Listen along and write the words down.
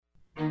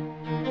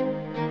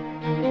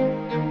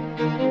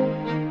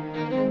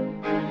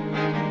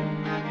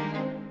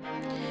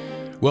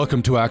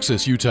Welcome to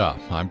Access Utah.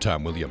 I'm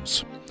Tom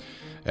Williams.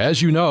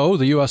 As you know,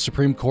 the U.S.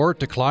 Supreme Court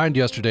declined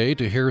yesterday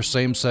to hear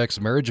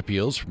same-sex marriage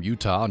appeals from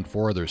Utah and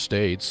 4 other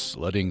states,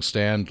 letting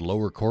stand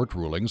lower court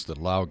rulings that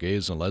allow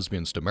gays and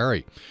lesbians to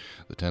marry.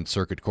 The 10th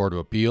Circuit Court of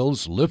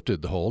Appeals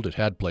lifted the hold it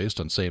had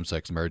placed on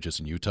same-sex marriages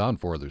in Utah and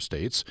 4 other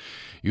states.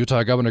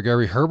 Utah Governor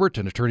Gary Herbert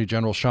and Attorney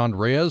General Sean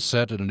Reyes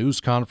said at a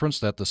news conference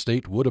that the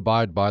state would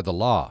abide by the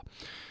law.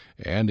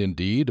 And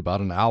indeed,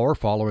 about an hour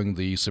following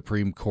the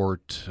Supreme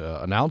Court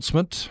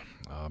announcement,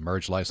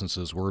 marriage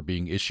licenses were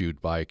being issued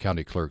by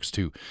county clerks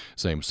to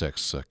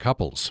same-sex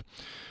couples.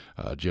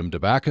 Jim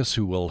DeBackus,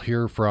 who we'll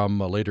hear from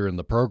later in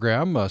the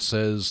program,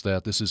 says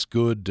that this is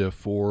good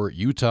for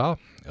Utah.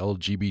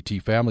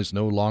 LGBT families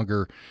no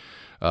longer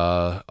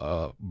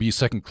be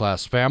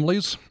second-class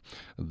families.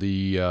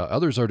 The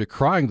others are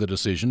decrying the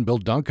decision. Bill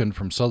Duncan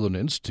from Southern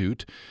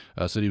Institute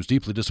said he was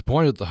deeply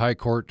disappointed the High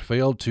Court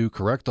failed to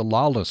correct the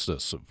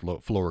lawlessness of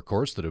lower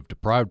courts that have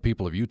deprived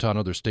people of Utah and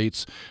other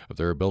states of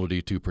their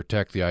ability to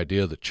protect the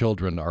idea that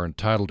children are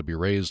entitled to be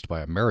raised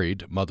by a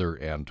married mother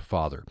and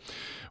father.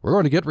 We're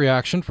going to get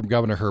reaction from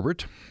Governor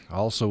Herbert.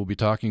 Also, we'll be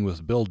talking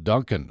with Bill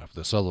Duncan of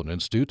the Southern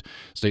Institute,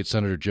 State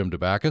Senator Jim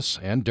DeBackus,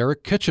 and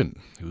Derek Kitchen,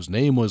 whose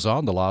name was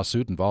on the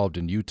lawsuit involved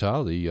in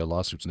Utah. The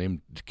lawsuit's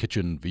named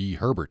Kitchen v.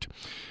 Herbert.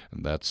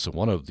 And that's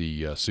one of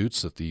the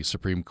suits that the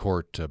Supreme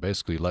Court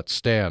basically let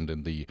stand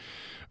in the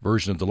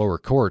version of the lower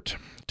court,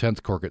 10th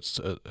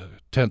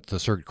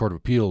Circuit Court of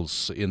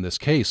Appeals in this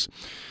case.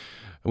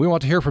 And we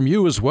want to hear from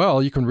you as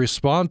well. You can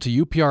respond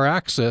to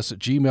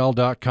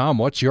upraccess@gmail.com.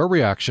 What's your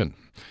reaction?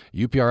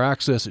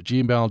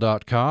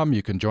 upraccess@gmail.com.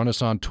 You can join us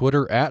on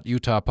Twitter at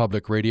Utah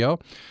Public Radio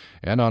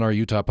and on our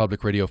Utah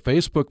Public Radio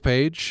Facebook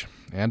page.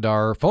 And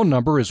our phone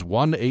number is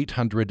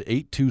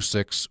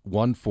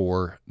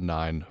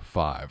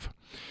 1-800-826-1495.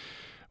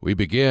 We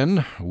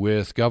begin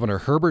with Governor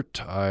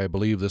Herbert. I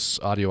believe this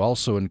audio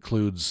also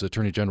includes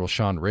Attorney General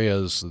Sean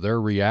Reyes, their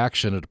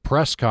reaction at a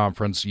press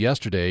conference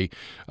yesterday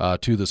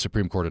to the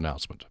Supreme Court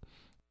announcement.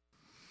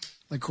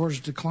 The court has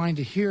declined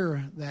to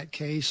hear that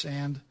case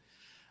and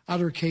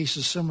other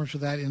cases similar to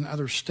that in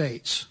other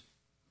states.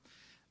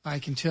 I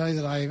can tell you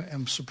that I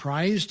am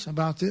surprised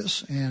about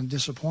this and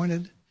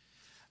disappointed.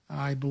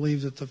 I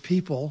believe that the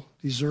people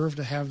deserve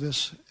to have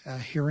this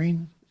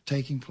hearing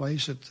taking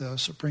place at the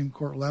Supreme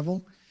Court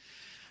level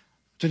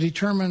to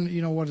determine,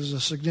 what is a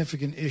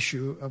significant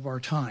issue of our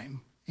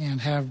time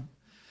and have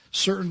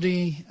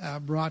certainty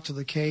brought to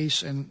the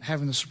case, and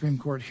having the Supreme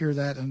Court hear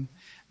that and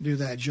do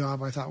that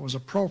job I thought was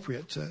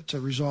appropriate to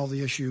resolve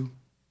the issue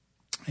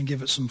and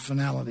give it some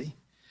finality.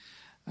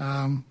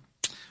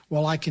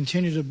 While I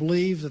continue to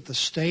believe that the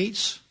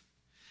states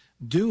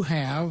do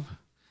have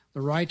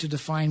the right to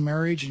define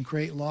marriage and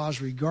create laws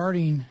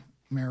regarding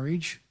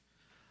marriage,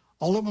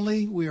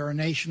 ultimately we are a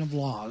nation of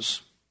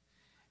laws,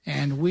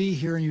 and we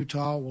here in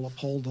Utah will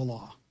uphold the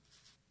law.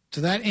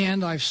 To that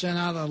end, I've sent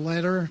out a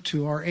letter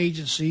to our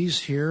agencies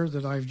here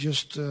that I've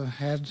just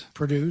had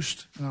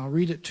produced, and I'll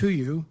read it to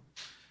you.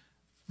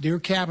 Dear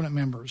Cabinet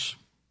members,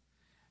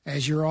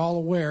 as you're all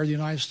aware, the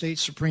United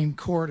States Supreme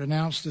Court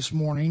announced this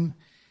morning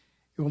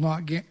it will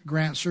not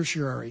grant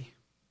certiorari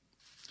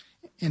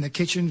in the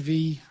Kitchen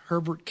v.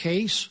 Herbert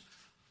case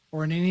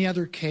or in any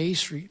other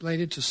case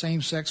related to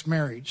same-sex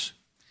marriage.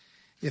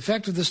 The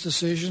effect of this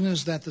decision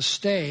is that the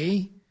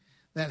stay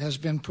that has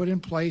been put in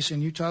place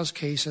in Utah's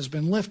case has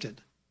been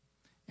lifted,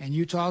 and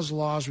Utah's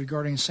laws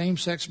regarding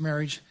same-sex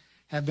marriage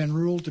have been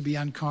ruled to be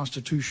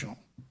unconstitutional.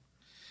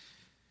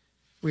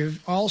 We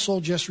have also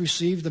just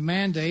received the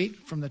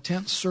mandate from the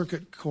 10th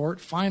Circuit Court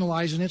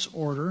finalizing its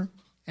order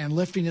and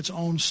lifting its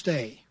own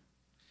stay.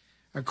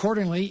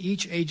 Accordingly,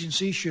 each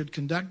agency should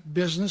conduct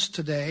business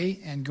today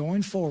and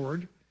going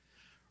forward,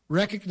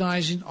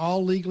 recognizing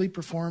all legally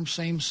performed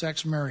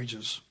same-sex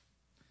marriages.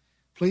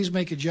 Please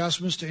make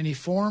adjustments to any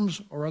forms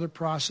or other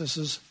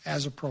processes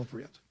as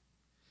appropriate.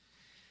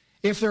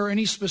 If there are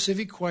any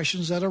specific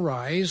questions that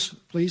arise,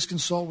 please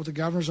consult with the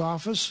Governor's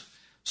office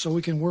so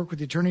we can work with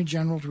the Attorney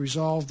General to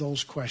resolve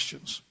those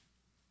questions.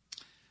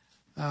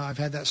 I've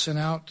had that sent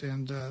out,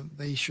 and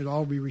they should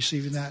all be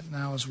receiving that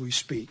now as we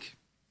speak.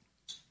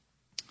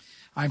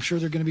 I'm sure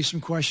there are going to be some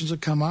questions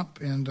that come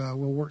up, and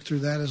we'll work through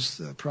that as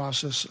the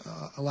process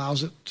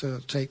allows it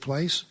to take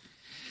place.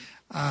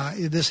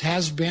 This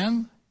has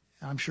been,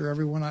 I'm sure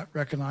everyone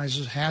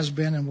recognizes, has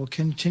been and will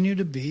continue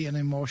to be an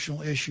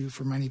emotional issue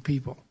for many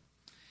people.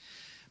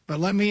 But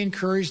let me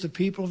encourage the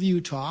people of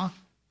Utah,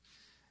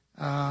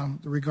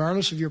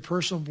 regardless of your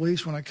personal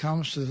beliefs when it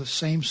comes to the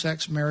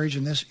same-sex marriage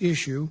and this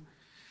issue,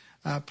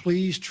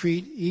 please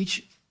treat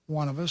each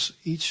one of us,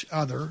 each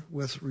other,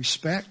 with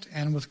respect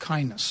and with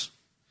kindness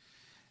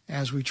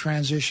as we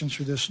transition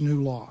through this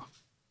new law.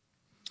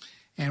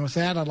 And with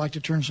that, I'd like to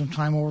turn some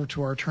time over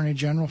to our Attorney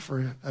General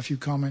for a few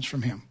comments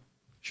from him.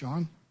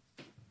 Sean?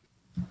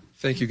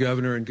 Thank you,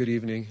 Governor, and good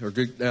evening, or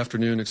good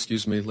afternoon,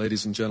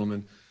 ladies and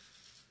gentlemen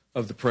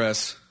of the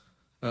press.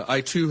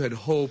 I, too, had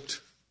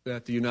hoped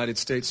that the United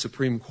States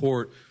Supreme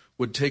Court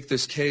would take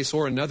this case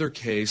or another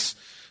case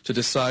to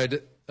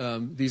decide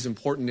these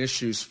important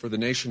issues for the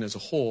nation as a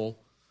whole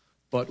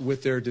but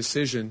with their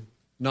decision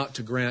not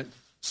to grant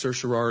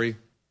certiorari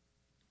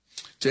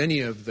to any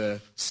of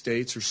the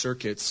states or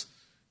circuits,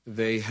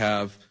 they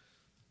have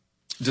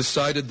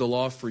decided the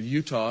law for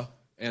Utah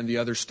and the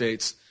other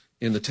states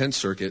in the 10th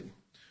Circuit.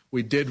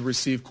 We did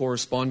receive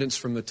correspondence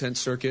from the 10th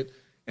Circuit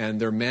and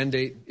their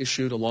mandate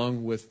issued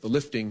along with the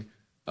lifting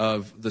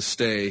of the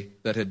stay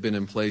that had been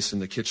in place in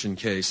the Kitchen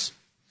case.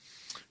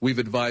 We've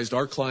advised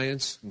our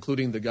clients,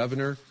 including the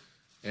governor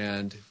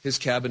and his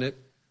cabinet,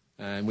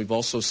 and we've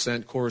also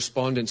sent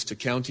correspondence to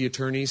county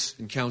attorneys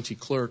and county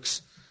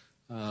clerks,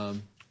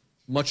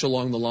 much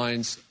along the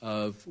lines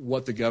of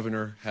what the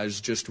governor has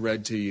just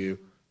read to you,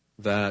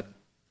 that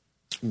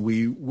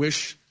we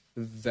wish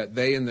that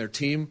they and their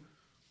team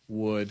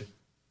would,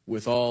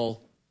 with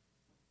all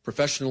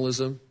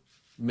professionalism,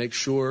 make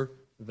sure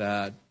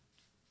that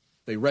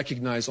they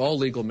recognize all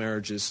legal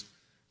marriages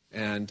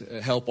and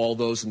help all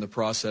those in the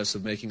process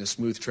of making a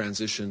smooth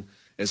transition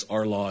as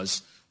our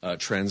laws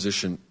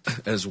transition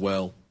as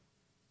well.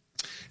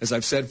 As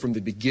I've said from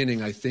the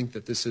beginning, I think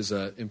that this is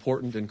an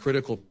important and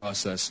critical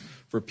process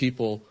for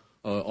people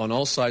on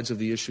all sides of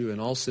the issue and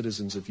all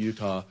citizens of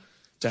Utah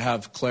to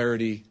have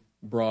clarity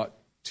brought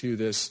to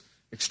this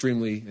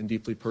extremely and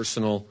deeply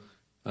personal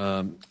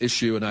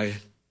issue. And I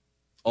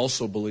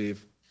also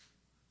believe,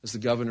 as the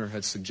governor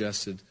had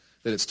suggested,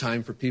 that it's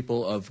time for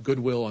people of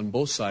goodwill on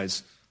both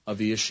sides of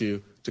the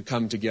issue to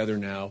come together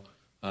now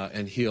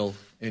and heal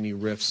any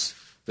rifts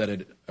that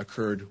had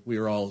occurred. We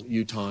are all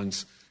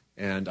Utahns,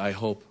 and I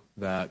hope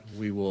that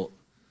we will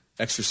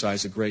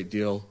exercise a great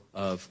deal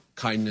of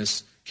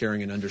kindness,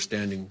 caring, and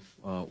understanding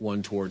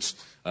one towards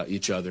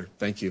each other.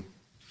 Thank you.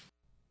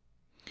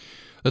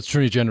 That's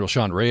Attorney General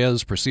Sean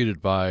Reyes,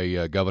 preceded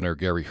by Governor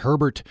Gary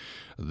Herbert.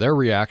 Their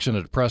reaction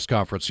at a press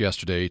conference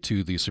yesterday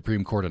to the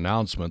Supreme Court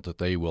announcement that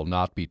they will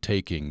not be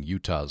taking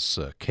Utah's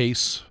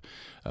case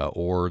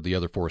or the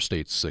other four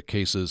states'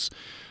 cases,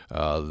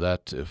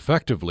 that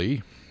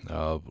effectively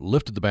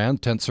lifted the ban.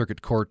 10th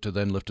Circuit Court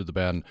then lifted the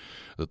ban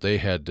that they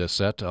had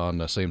set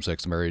on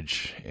same-sex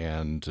marriage,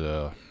 and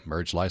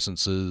marriage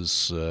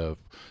licenses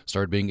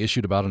started being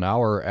issued about an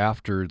hour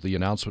after the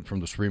announcement from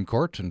the Supreme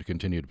Court and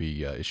continue to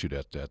be issued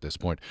at this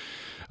point.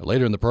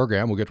 Later in the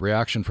program, we'll get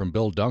reaction from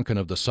Bill Duncan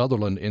of the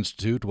Sutherland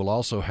Institute. We'll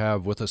also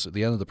have with us at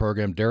the end of the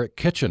program Derek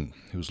Kitchen,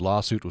 whose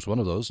lawsuit was one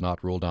of those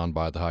not ruled on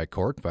by the High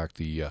Court. In fact,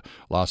 the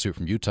lawsuit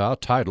from Utah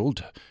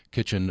titled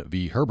Kitchen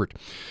v. Herbert.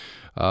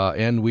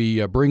 And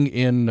we bring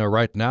in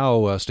right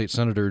now State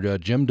Senator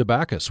Jim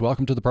Dabakis.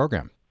 Welcome to the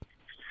program.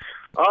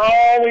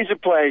 Always a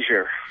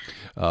pleasure.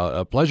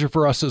 A pleasure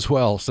for us as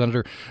well,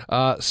 Senator.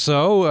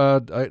 So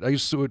I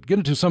would get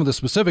into some of the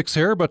specifics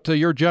here, but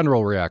your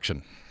general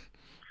reaction.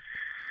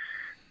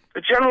 The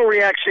general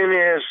reaction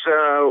is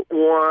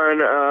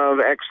one of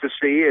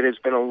ecstasy. It has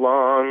been a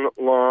long,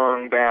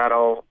 long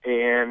battle,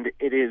 and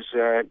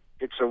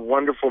it's a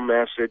wonderful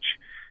message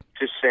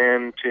to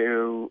send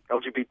to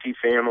LGBT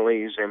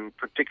families, and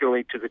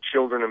particularly to the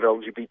children of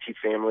LGBT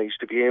families,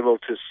 to be able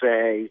to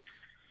say,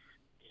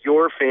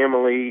 your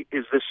family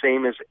is the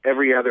same as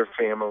every other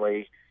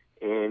family,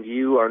 and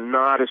you are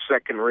not a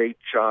second-rate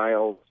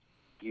child.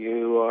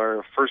 You are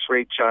a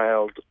first-rate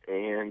child,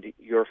 and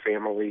your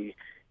family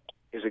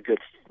is a good,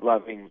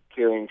 loving,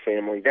 caring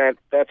family.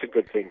 That's a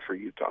good thing for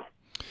Utah.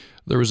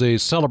 There was a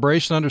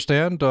celebration, I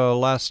understand,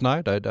 last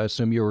night. I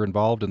assume you were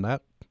involved in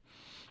that?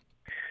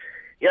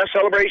 Yeah,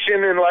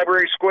 celebration in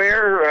Library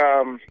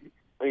Square.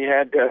 We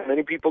had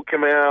many people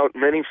come out,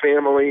 many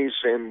families,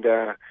 and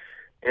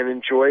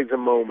enjoy the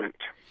moment.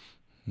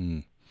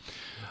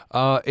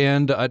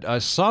 And I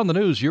saw in the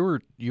news you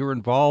were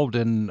involved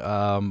in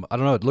I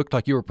don't know. It looked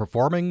like you were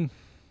performing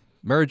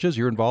marriages.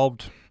 You're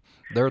involved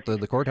there at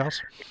the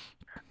courthouse.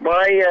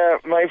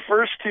 My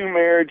first two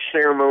marriage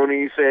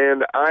ceremonies,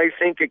 and I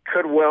think it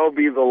could well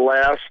be the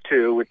last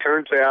two. It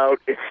turns out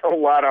it's a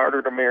lot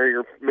harder to marry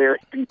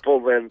people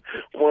than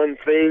one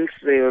thinks,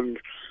 and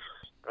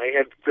I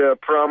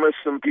had promised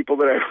some people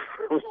that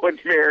I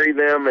would marry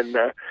them, and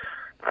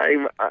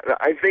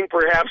I think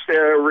perhaps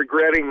they're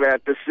regretting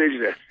that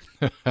decision.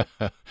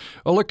 Well,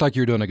 it looked like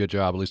you were doing a good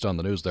job, at least on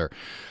the news there.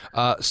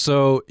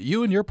 So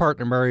you and your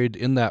partner married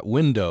in that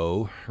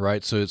window,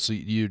 right? So it's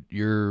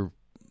you're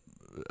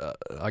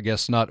I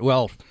guess not.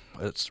 Well,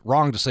 it's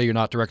wrong to say you're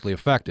not directly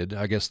affected.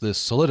 I guess this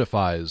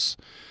solidifies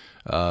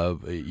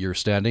your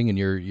standing, and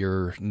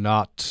you're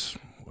not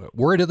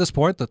worried at this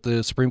point that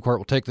the Supreme Court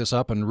will take this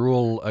up and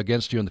rule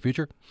against you in the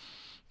future.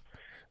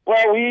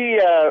 Well,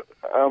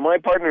 my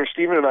partner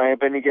Stephen and I have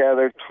been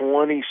together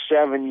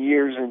 27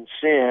 years in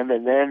sin,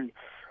 and then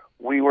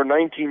we were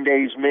 19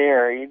 days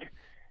married,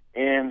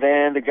 and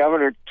then the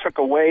governor took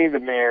away the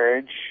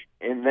marriage,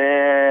 and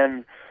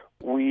then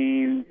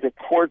the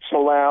courts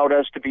allowed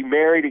us to be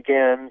married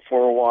again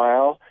for a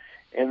while,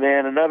 and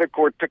then another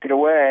court took it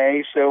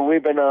away, so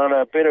we've been on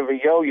a bit of a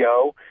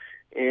yo-yo,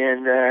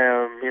 and,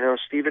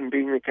 Stephen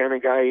being the kind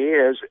of guy he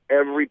is,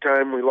 every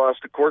time we lost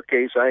a court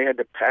case, I had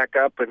to pack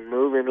up and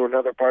move into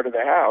another part of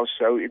the house,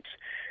 so it's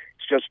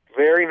just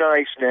very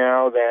nice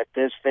now that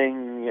this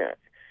thing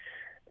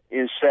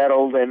is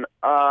settled, and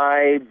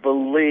I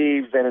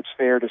believe that it's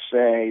fair to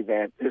say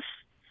that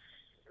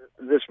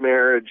this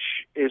marriage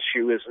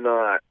issue is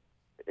not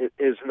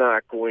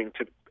going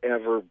to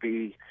ever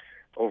be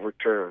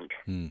overturned.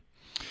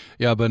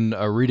 Yeah, I've been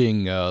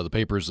reading the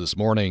papers this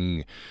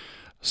morning.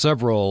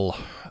 Several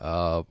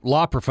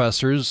law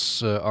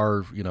professors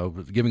are,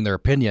 giving their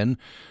opinion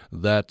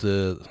that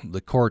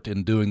the court,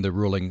 in doing the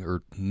ruling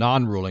or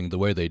non-ruling the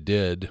way they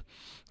did,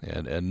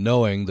 and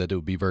knowing that it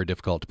would be very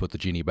difficult to put the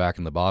genie back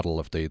in the bottle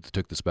if they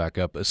took this back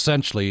up,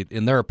 essentially,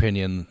 in their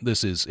opinion,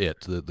 this is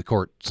it. The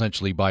court,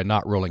 essentially, by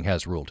not ruling,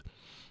 has ruled.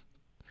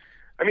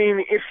 I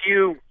mean, if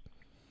you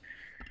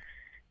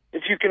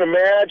can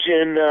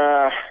imagine,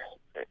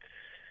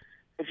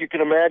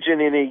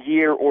 in a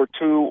year or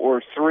 2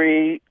 or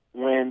 3,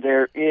 when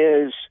there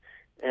is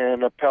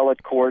an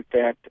appellate court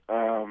that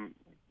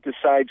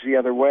decides the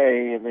other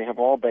way, and they have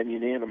all been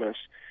unanimous,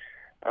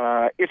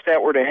 if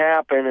that were to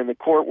happen and the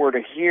court were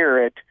to hear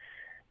it,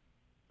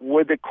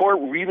 would the court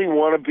really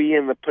want to be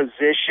in the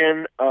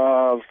position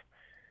of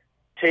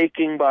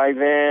taking by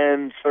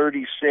then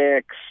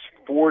 36,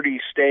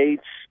 40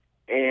 states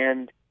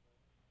and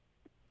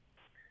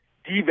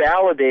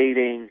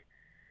devalidating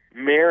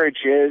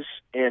marriages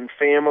and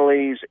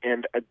families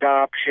and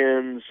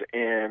adoptions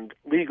and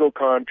legal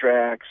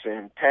contracts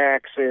and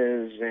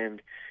taxes?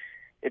 And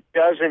it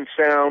doesn't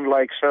sound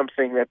like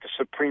something that the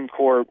Supreme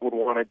Court would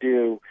want to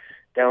do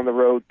down the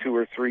road 2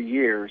 or 3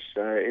 years.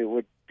 It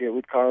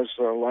would cause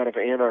a lot of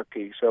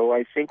anarchy. So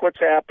I think what's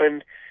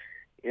happened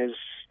is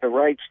the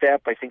right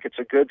step. I think it's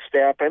a good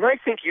step. And I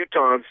think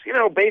Utahns,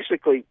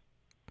 basically,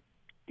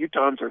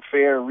 Utahns are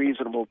fair,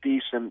 reasonable,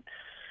 decent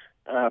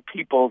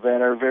people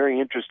that are very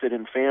interested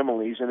in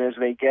families. And as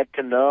they get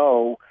to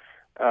know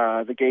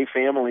the gay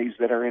families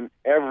that are in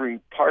every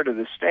part of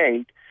the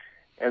state,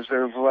 as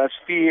there's less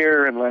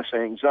fear and less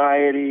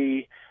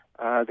anxiety,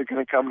 they're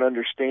going to come to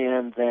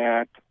understand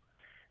that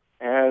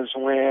as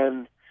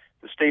when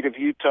the state of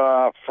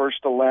Utah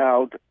first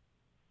allowed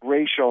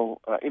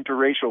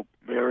interracial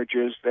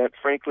marriages, that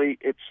frankly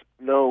it's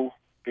no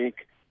big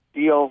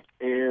deal,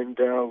 and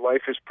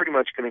life is pretty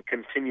much going to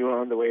continue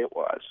on the way it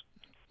was.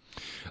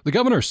 The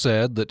governor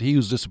said that he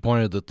was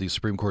disappointed that the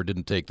Supreme Court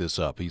didn't take this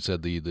up. He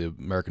said the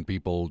American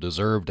people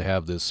deserve to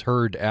have this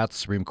heard at the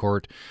Supreme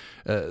Court.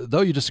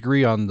 Though you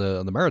disagree on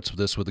the merits of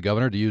this with the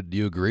governor, do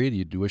you agree?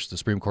 Do you wish the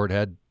Supreme Court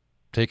had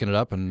taken it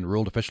up and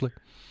ruled officially?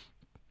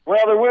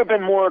 Well, there would have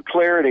been more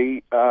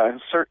clarity,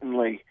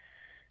 certainly,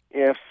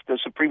 if the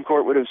Supreme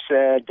Court would have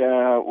said,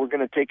 we're going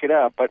to take it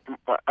up. But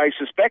I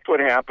suspect what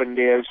happened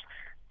is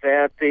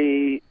that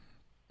the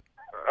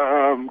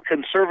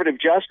conservative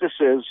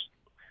justices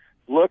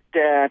looked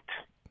at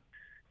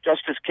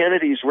Justice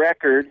Kennedy's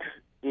record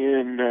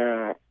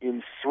in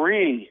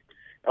 3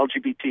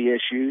 LGBT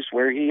issues,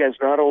 where he has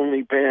not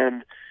only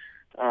been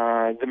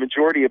the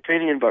majority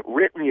opinion, but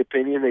written the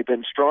opinion. They've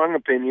been strong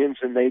opinions,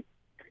 and they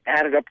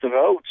added up the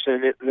votes,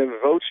 and the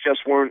votes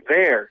just weren't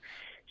there.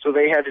 So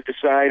they had to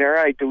decide, all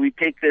right, do we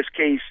take this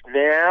case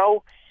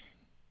now,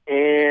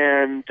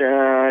 and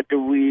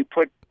do we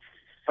put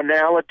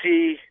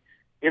finality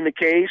in the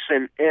case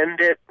and end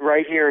it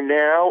right here and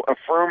now,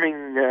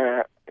 affirming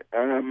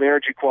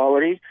marriage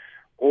equality,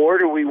 or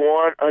do we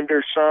want,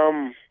 under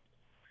some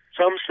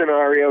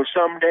scenario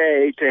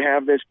someday, to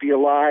have this be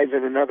alive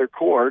in another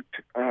court?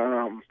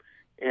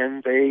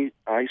 And they,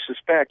 I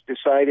suspect,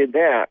 decided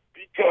that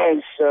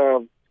because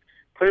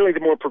clearly the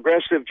more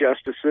progressive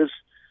justices,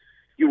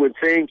 you would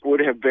think, would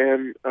have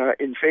been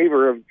in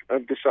favor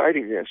of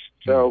deciding this.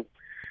 So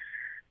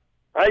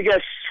I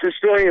guess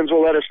historians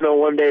will let us know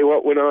one day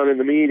what went on in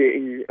the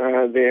meeting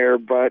there,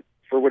 but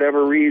for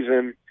whatever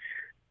reason,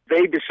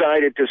 they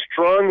decided to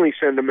strongly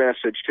send a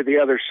message to the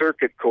other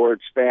circuit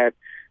courts that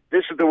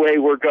this is the way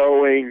we're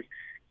going.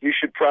 You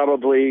should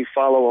probably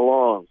follow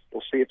along.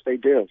 We'll see if they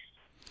do.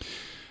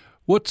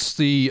 What's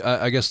the,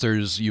 I guess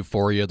there's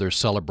euphoria, there's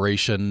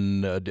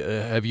celebration.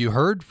 Have you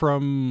heard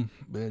from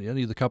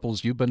any of the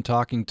couples you've been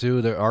talking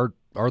to?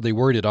 Are they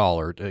worried at all,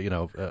 or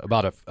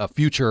about a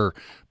future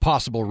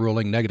possible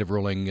ruling, negative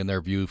ruling in their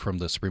view from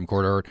the Supreme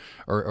Court,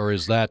 or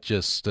is that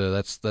just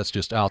that's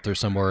just out there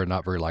somewhere and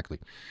not very likely?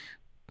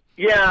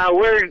 Yeah,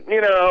 we're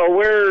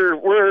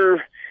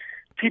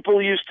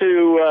people used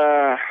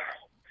to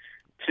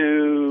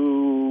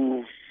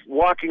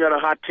walking on a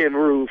hot tin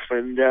roof,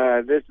 and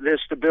this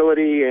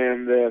stability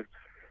and the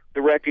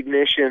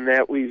recognition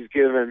that we've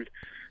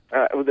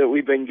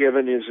been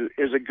given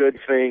is a good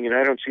thing, and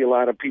I don't see a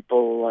lot of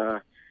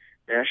people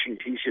gnashing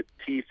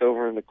teeth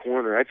over in the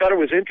corner. I thought it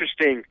was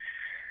interesting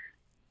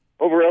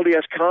over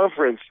LDS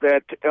conference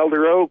that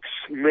Elder Oaks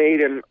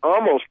made an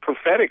almost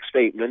prophetic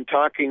statement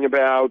talking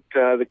about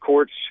the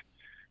courts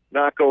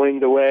not going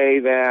the way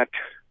that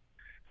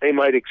they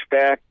might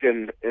expect,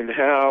 and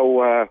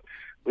how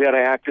we ought to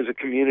act as a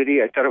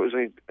community. I thought it was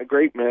a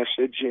great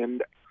message,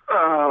 and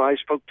I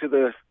spoke to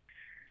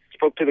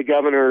the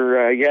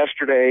governor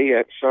yesterday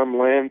at some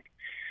length,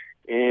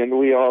 and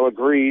we all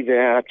agree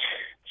that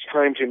it's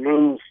time to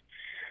move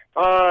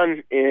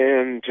on.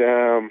 And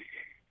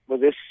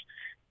this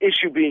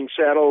issue being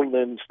settled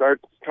and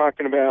start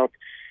talking about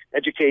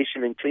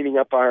education and cleaning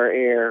up our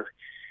air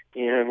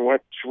and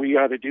what we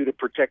ought to do to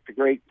protect the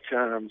great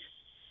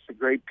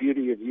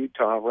beauty of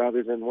Utah,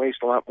 rather than waste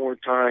a lot more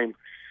time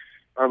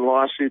on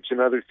lawsuits and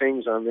other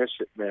things on this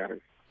matter.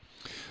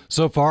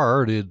 So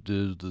far,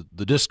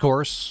 the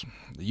discourse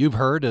you've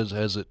heard,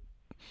 has it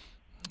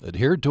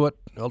adhered to what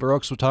Elder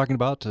Oaks was talking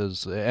about,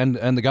 and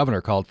the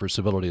governor called for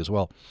civility as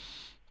well?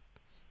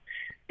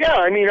 Yeah,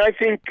 I mean, I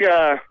think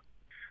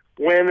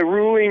when the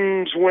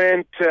rulings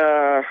went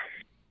the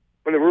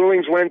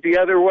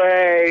other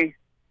way,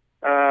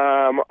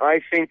 I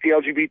think the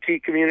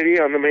LGBT community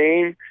on the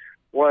Main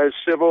was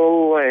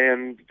civil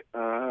and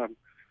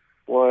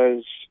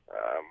was,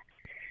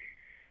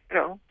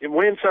 you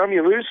win some,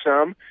 you lose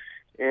some,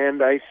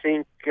 and I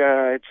think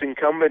it's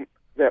incumbent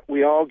that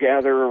we all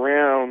gather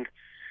around,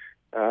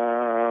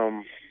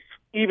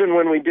 even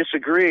when we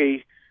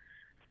disagree.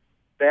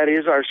 That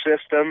is our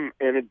system,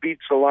 and it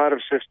beats a lot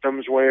of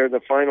systems where the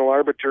final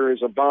arbiter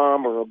is a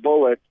bomb or a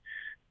bullet.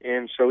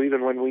 And so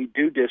even when we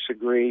do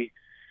disagree,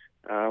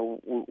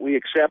 we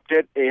accept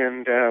it,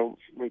 and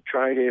we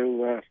try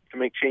to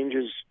make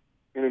changes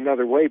in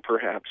another way,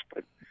 perhaps.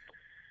 But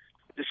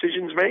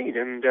decisions made,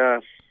 and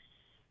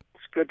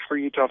it's good for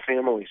Utah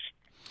families.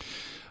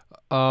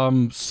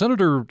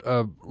 Senator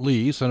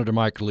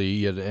Mike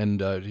Lee,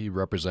 and he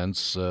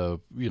represents,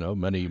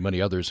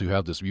 many others who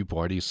have this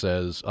viewpoint. He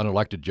says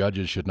unelected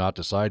judges should not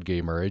decide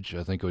gay marriage.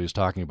 I think what he's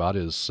talking about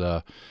is,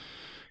 the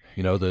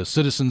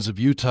citizens of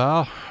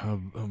Utah,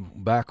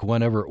 back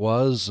whenever it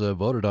was,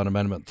 voted on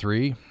Amendment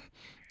 3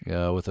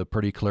 with a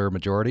pretty clear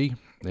majority,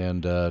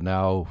 and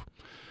now,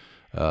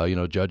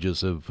 judges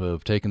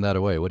have taken that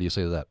away. What do you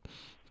say to that?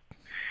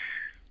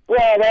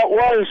 Well, that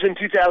was in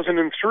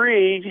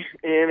 2003,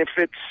 and if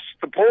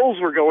the polls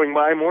were going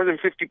by, more than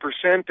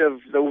 50% of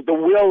the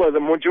will of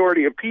the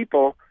majority of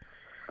people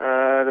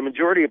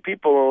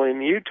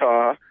in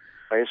Utah,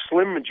 by a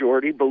slim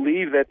majority,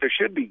 believe that there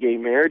should be gay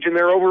marriage, and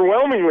they're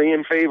overwhelmingly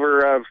in favor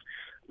of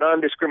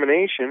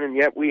non-discrimination, and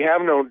yet we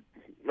have no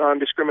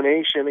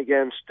non-discrimination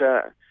against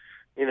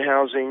in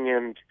housing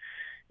and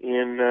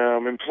in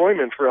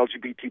employment for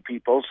LGBT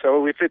people.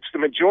 So if it's the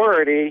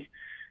majority,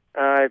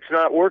 it's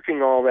not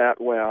working all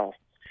that well.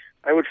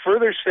 I would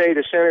further say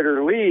to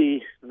Senator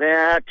Lee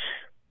that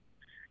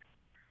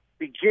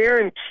the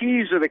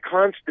guarantees of the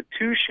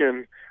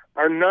Constitution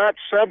are not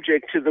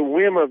subject to the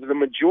whim of the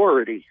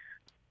majority.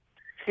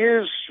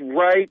 His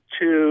right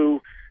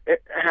to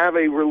have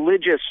a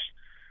religious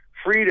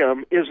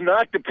freedom is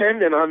not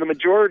dependent on the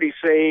majority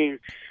saying,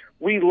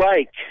 we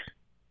like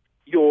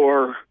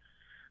your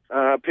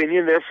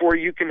opinion, therefore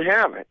you can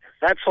have it.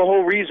 That's the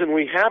whole reason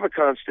we have a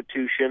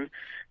Constitution,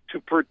 to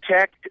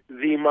protect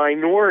the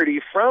minority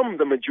from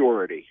the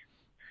majority.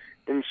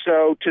 And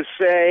so to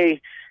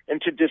say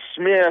and to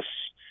dismiss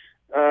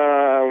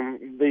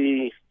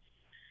the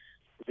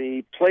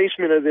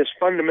placement of this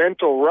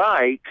fundamental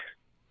right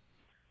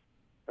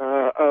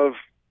of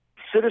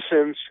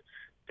citizens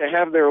to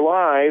have their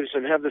lives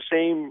and have the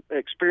same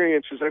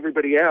experience as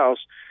everybody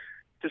else,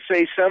 to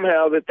say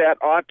somehow that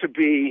ought to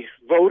be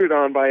voted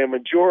on by a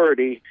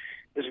majority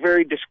is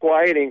very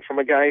disquieting from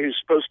a guy who's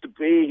supposed to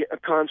be a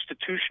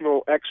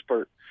constitutional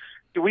expert.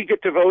 Do we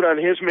get to vote on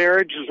his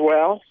marriage as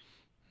well?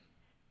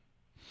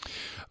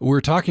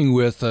 We're talking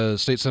with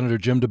State Senator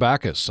Jim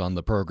DeBackus on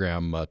the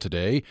program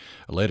today.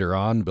 Later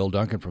on, Bill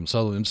Duncan from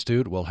Sutherland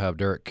Institute will have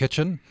Derek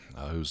Kitchen,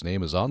 whose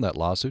name is on that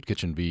lawsuit,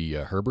 Kitchen v.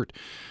 Herbert,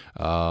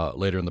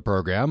 later in the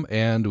program.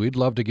 And we'd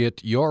love to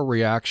get your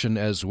reaction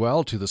as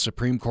well to the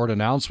Supreme Court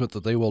announcement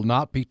that they will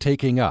not be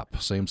taking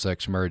up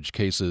same-sex marriage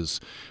cases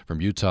from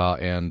Utah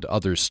and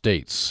other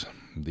states.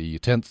 The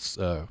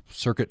 10th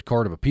Circuit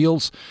Court of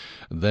Appeals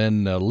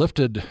then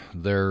lifted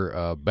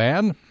their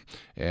ban,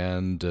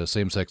 and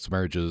same-sex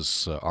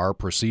marriages are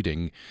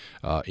proceeding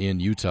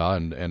in Utah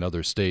and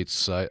other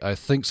states. I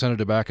think,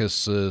 Senator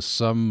Backus, it's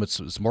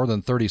more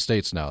than 30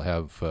 states now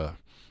have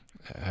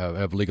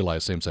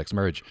legalized same-sex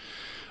marriage.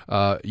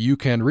 You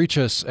can reach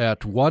us at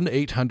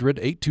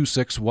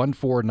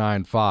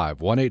 1-800-826-1495,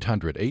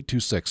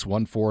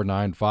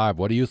 1-800-826-1495.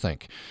 What do you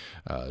think?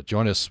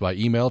 Join us by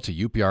email to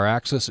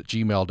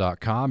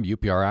upraccess@gmail.com,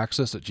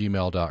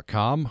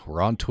 upraccess@gmail.com.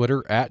 We're on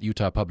Twitter at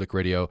Utah Public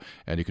Radio,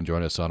 and you can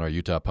join us on our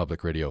Utah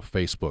Public Radio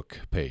Facebook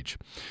page.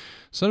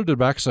 Senator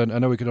Bax, I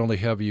know we could only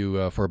have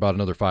you for about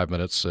another 5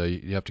 minutes.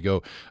 You have to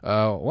go.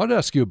 I wanted to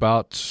ask you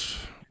about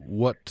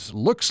what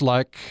looks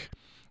like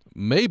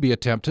may be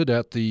attempted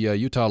at the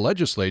Utah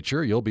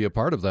legislature. You'll be a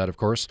part of that, of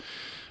course,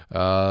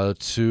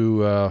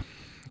 to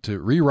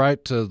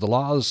rewrite the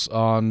laws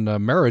on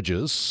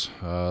marriages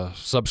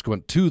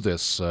subsequent to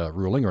this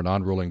ruling or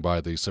non-ruling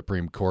by the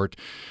Supreme Court.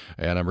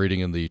 And I'm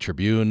reading in the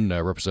Tribune,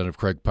 Representative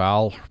Craig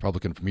Powell,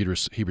 Republican from Heber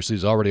City,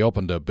 has already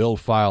opened a bill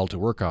file to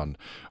work on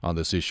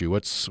this issue.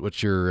 What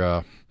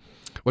are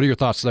your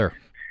thoughts there?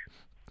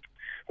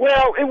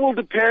 Well, it will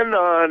depend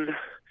on.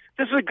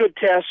 This is a good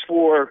test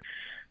for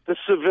the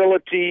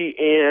civility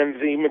and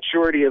the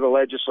maturity of the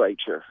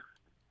legislature.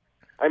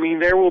 I mean,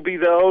 there will be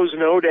those,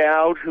 no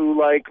doubt, who,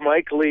 like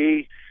Mike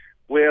Lee,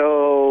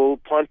 will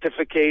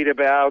pontificate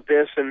about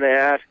this and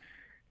that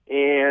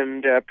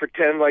and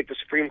pretend like the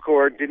Supreme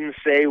Court didn't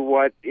say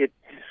what it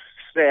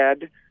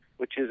said,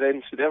 which is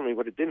incidentally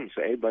what it didn't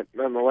say, but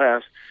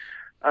nonetheless.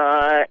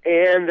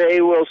 And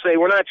they will say,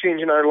 we're not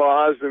changing our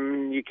laws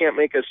and you can't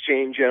make us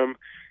change them,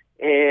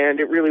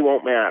 and it really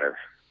won't matter.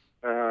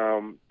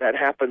 That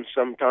happens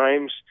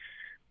sometimes.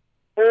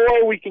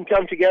 Or we can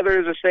come together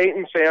as a state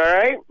and say, all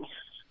right,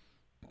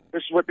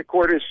 this is what the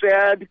court has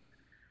said.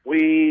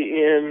 We,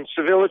 in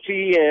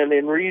civility and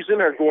in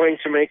reason, are going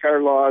to make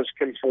our laws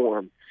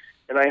conform.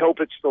 And I hope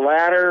it's the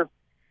latter.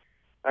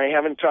 I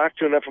haven't talked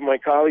to enough of my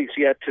colleagues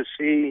yet to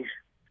see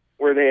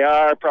where they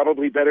are.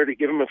 Probably better to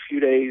give them a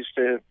few days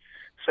to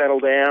settle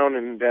down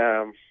and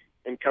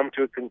come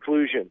to a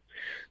conclusion.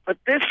 But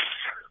this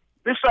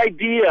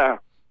idea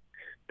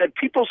that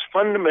people's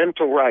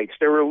fundamental rights,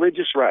 their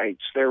religious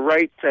rights, their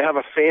right to have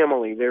a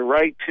family, their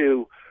right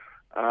to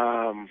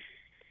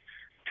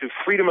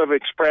freedom of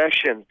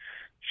expression,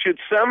 should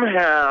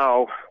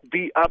somehow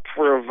be up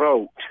for a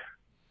vote.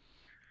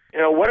 You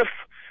know, what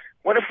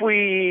if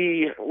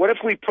we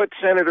put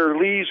Senator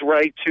Lee's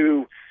right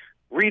to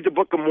read the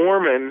Book of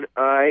Mormon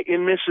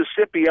in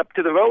Mississippi up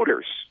to the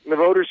voters? And the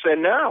voters said,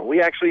 no,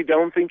 we actually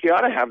don't think you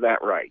ought to have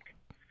that right.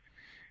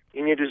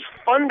 And it is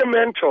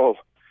fundamental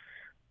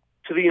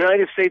to the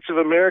United States of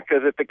America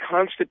that the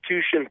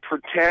Constitution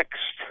protects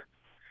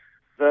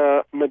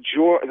the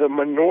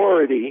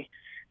minority,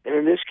 and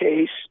in this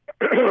case,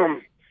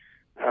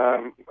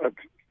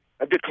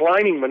 a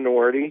declining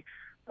minority,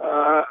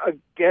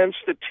 against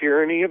the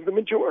tyranny of the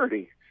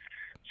majority.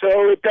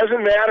 So it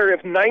doesn't matter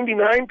if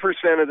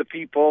 99% of the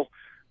people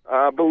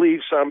believe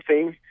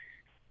something.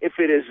 If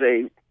it is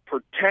a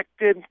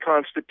protected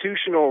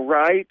constitutional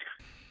right,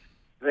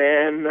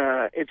 then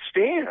it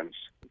stands.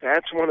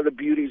 That's one of the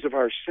beauties of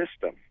our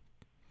system.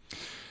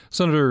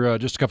 Senator,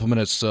 just a couple of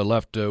minutes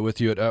left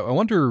with you. I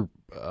wonder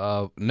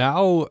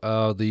now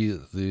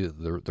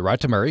the right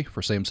to marry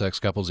for same-sex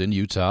couples in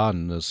Utah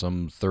and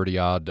some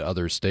 30-odd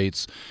other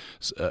states.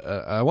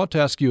 I want to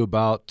ask you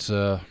about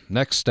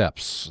next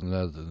steps,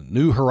 the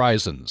new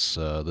horizons.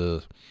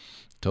 The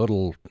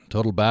total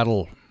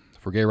battle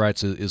for gay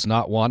rights is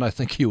not won. I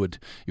think you would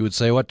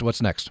say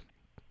what's next?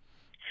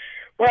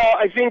 Well,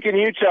 I think in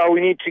Utah we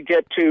need to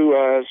get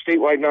to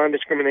statewide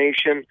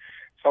non-discrimination.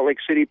 Salt Lake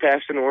City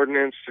passed an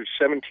ordinance. There's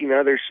 17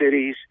 other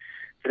cities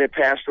that have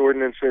passed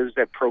ordinances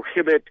that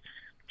prohibit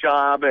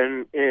job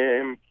and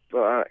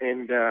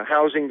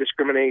housing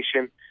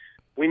discrimination.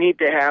 We need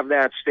to have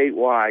that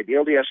statewide. The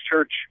LDS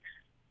Church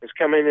has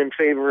come in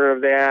favor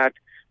of that.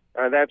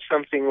 That's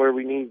something where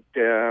we need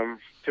to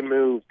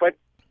move. But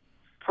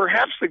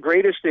perhaps the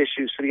greatest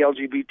issues for the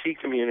LGBT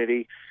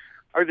community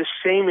are the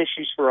same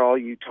issues for all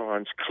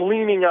Utahns.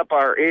 Cleaning up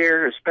our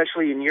air,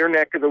 especially in your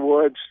neck of the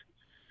woods.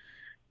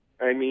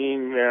 I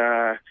mean,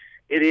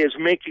 it is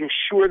making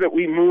sure that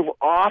we move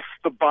off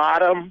the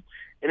bottom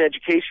in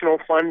educational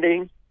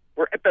funding.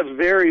 We're at the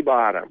very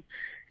bottom.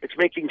 It's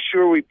making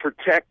sure we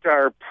protect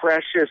our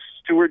precious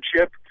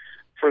stewardship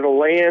for the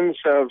lands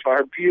of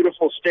our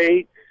beautiful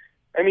state.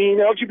 I mean,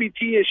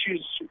 LGBT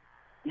issues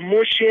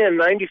mush in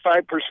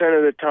 95%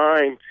 of the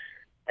time,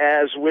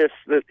 as with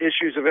the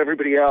issues of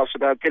everybody else,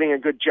 about getting a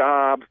good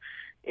job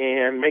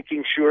and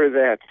making sure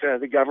that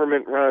the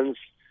government runs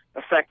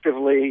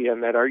effectively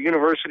and that our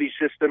university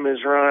system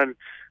is run.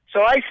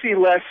 So I see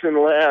less and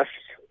less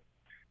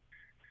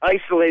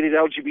isolated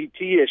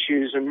LGBT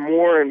issues and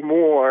more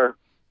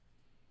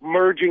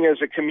merging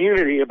as a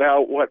community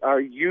about what our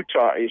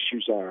Utah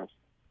issues are.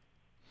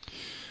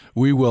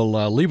 We will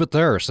leave it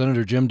there.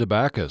 Senator Jim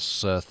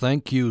Dabakis,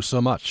 thank you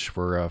so much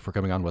for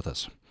coming on with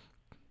us.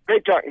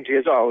 Great talking to you,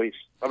 as always.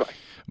 Bye-bye.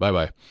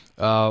 Bye-bye.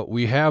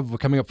 We have,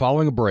 coming up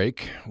following a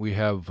break, we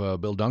have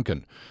Bill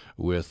Duncan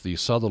with the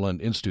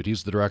Sutherland Institute.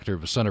 He's the director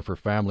of the Center for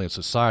Family and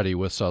Society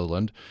with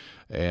Sutherland,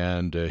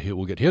 and he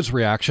will get his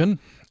reaction.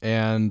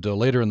 And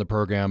later in the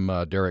program,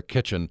 Derek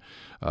Kitchen,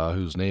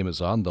 whose name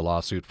is on the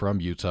lawsuit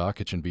from Utah,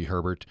 Kitchen v.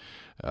 Herbert,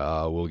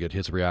 will get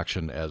his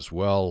reaction as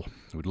well.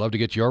 We'd love to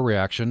get your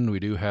reaction. We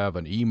do have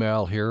an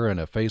email here and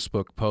a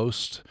Facebook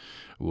post.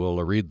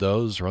 We'll read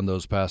those, run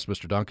those past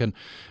Mr. Duncan.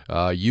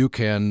 You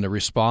can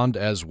respond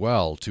as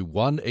well to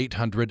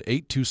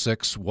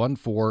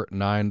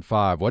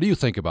 1-800-826-1495. What do you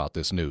think about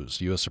this news?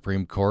 The U.S.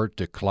 Supreme Court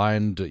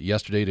declined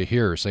yesterday to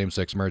hear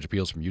same-sex marriage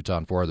appeals from Utah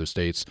and 4 other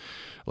states,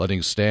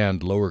 letting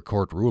stand lower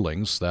court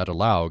rulings that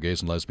allow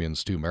gays and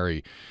lesbians to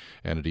marry.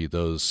 And indeed,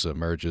 those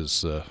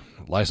marriages,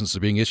 licenses are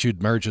being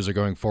issued. Marriages are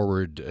going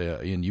forward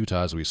in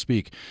Utah as we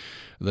speak.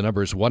 The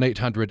number is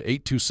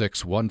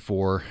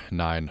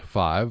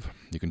 1-800-826-1495.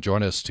 You can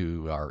join us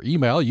to our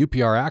email,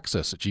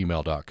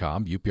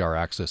 upraccess@gmail.com,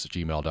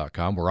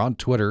 upraccess@gmail.com. We're on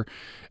Twitter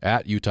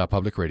at Utah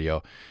Public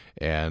Radio,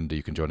 and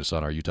you can join us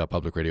on our Utah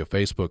Public Radio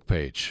Facebook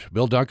page.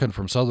 Bill Duncan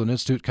from Sutherland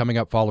Institute coming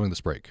up following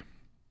this break.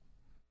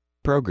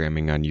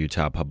 Programming on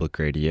Utah Public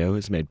Radio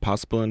is made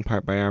possible in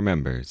part by our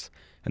members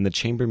and the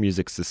Chamber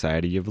Music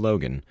Society of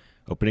Logan,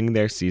 opening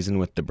their season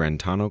with the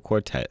Brentano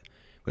Quartet,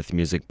 with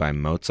music by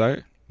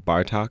Mozart,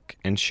 Bartok,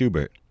 and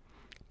Schubert.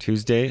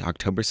 Tuesday,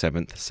 October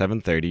 7th,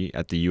 7:30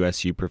 at the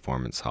USU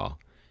Performance Hall.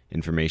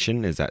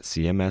 Information is at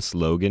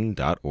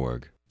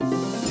cmslogan.org.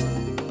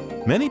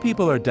 Many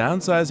people are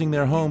downsizing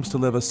their homes to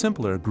live a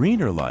simpler,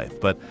 greener life,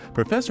 but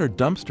Professor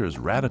Dumpster's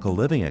radical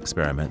living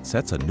experiment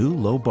sets a new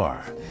low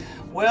bar.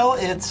 Well,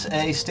 it's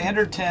a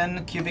standard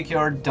 10 cubic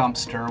yard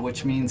dumpster,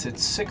 which means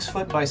it's 6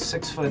 foot by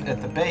 6 foot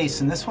at the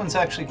base, and this one's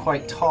actually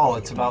quite tall.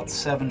 It's about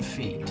 7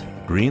 feet.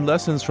 Green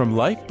lessons from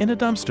life in a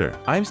dumpster.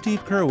 I'm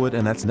Steve Kerwood,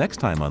 and that's next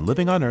time on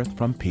Living on Earth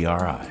from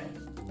PRI.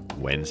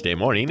 Wednesday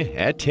morning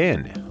at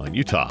 10 on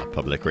Utah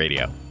Public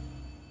Radio.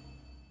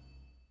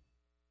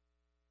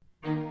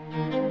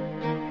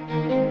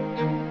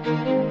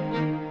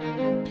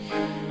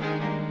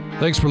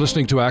 Thanks for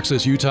listening to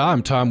Access Utah.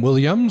 I'm Tom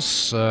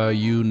Williams.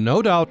 You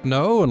no doubt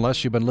know,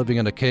 unless you've been living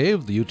in a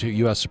cave, the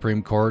U.S.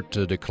 Supreme Court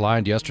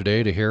declined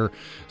yesterday to hear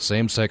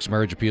same-sex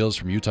marriage appeals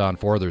from Utah and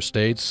 4 other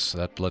states.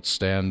 That lets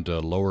stand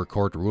lower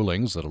court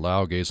rulings that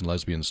allow gays and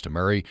lesbians to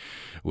marry.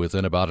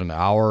 Within about an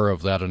hour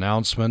of that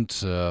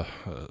announcement,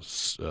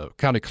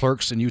 county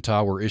clerks in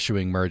Utah were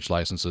issuing marriage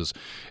licenses,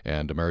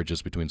 and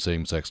marriages between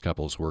same-sex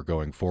couples were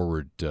going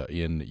forward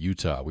in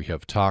Utah. We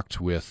have talked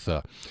with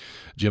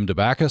Jim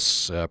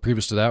DeBacchus.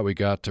 Previous to that, we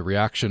got a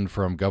reaction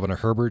from Governor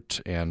Herbert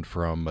and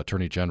from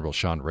Attorney General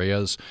Sean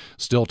Reyes.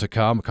 Still to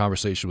come, a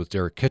conversation with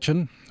Derek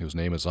Kitchen, whose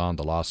name is on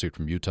the lawsuit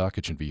from Utah,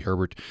 Kitchen v.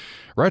 Herbert.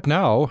 Right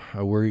now,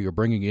 we're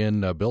bringing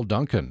in Bill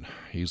Duncan.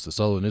 He's the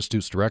Sutherland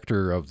Institute's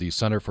director of the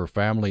Center for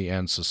Family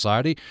and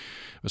Society.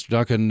 Mr.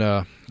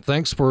 Duncan,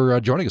 thanks for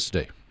joining us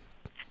today.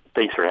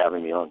 Thanks for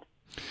having me on.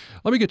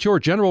 Let me get your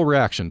general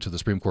reaction to the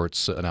Supreme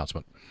Court's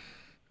announcement.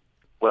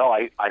 Well,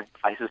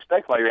 I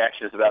suspect my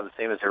reaction is about the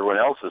same as everyone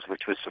else's,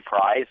 which was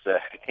surprise.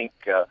 I think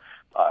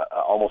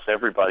almost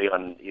everybody,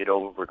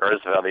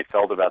 regardless of how they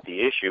felt about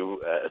the issue,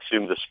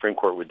 assumed the Supreme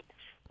Court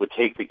would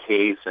take the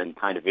case and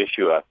kind of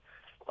issue a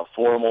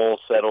formal,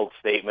 settled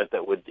statement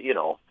that would,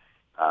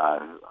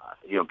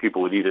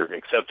 people would either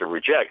accept or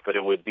reject, but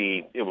it would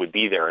be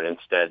there, and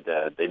instead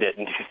they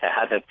didn't do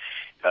that, and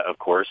of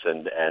course,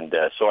 and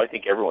so I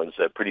think everyone's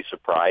pretty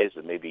surprised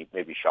and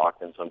maybe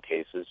shocked in some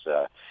cases,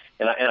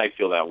 and I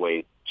feel that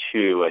way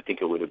too. I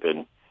think it would have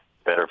been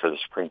better for the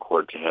Supreme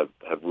Court to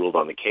have ruled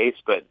on the case,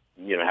 but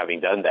having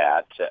done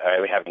that,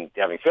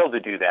 having failed to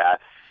do that,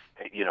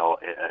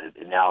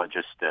 now it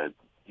just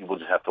we'll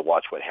just have to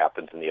watch what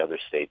happens in the other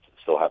states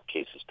that still have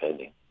cases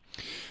pending.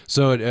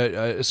 So I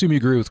assume you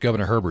agree with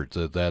Governor Herbert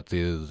that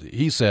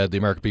he said the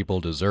American people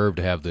deserve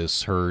to have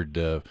this heard,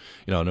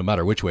 no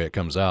matter which way it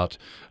comes out,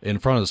 in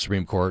front of the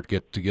Supreme Court,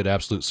 get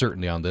absolute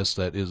certainty on this.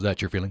 Is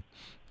that your feeling?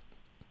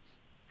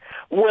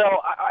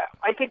 Well,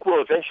 I think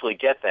we'll eventually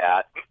get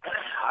that.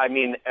 I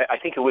mean, I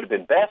think it would have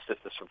been best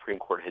if the Supreme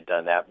Court had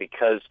done that,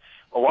 because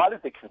a lot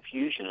of the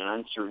confusion and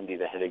uncertainty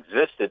that had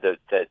existed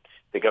that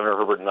Governor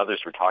Herbert and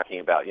others were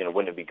talking about,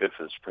 wouldn't it be good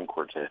for the Supreme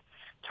Court to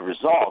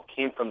resolve,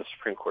 came from the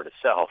Supreme Court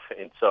itself.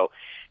 And so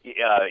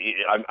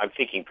I'm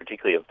thinking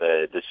particularly of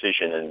the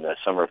decision in the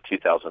summer of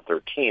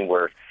 2013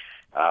 where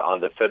on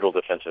the Federal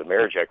Defense of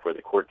Marriage Act, where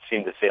the court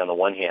seemed to say on the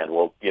one hand,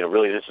 well,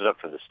 really this is up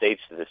for the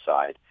states to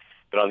decide.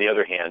 But on the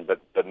other hand,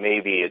 but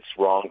maybe it's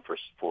wrong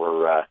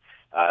for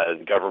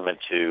the government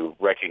to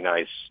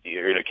recognize,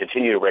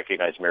 continue to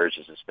recognize marriage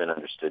as it's been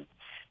understood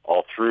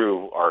all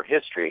through our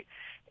history.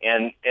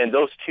 And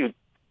those two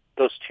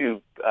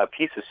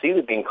pieces seem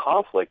to be in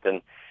conflict.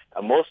 And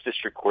most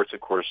district courts,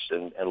 of course,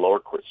 and lower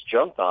courts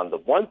jumped on the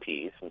one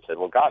piece and said,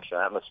 well, gosh,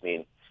 that must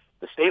mean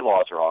the state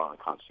laws are all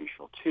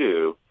unconstitutional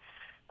too.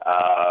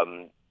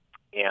 And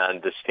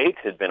the states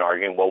had been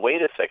arguing, well,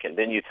 wait a second,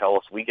 then you tell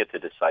us we get to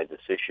decide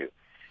this issue.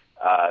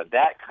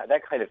 That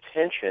kind of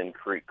tension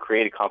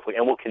created conflict,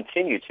 and will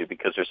continue to,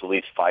 because there's at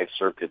least 5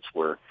 circuits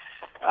where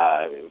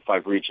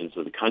 5 regions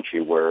of the country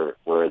where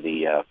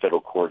the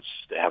federal courts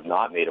have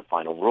not made a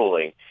final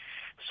ruling.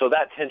 So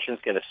that tension's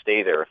going to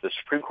stay there. If the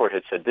Supreme Court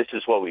had said this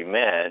is what we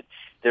meant,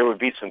 there would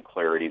be some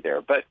clarity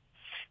there. But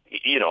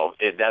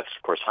that's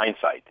of course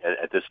hindsight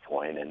at this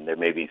point, and there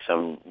may be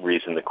some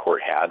reason the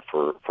court had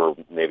for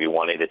maybe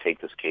wanting to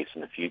take this case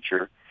in the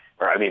future,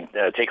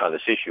 take on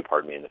this issue,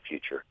 in the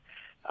future.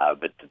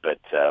 But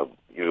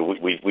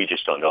we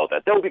just don't know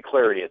that. There will be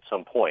clarity at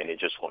some point. It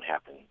just won't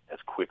happen as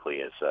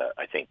quickly as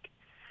I think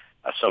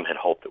some had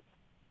hoped it.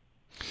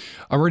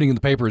 I'm reading in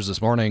the papers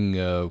this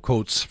morning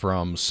quotes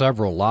from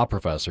several law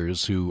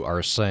professors who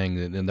are saying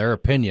that, in their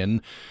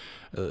opinion,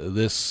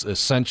 this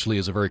essentially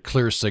is a very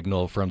clear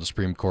signal from the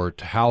Supreme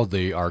Court how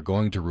they are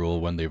going to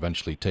rule when they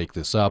eventually take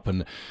this up.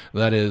 And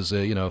that is,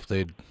 if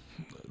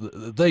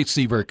they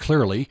see very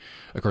clearly,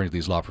 according to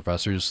these law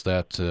professors,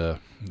 that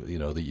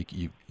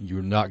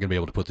you're not going to be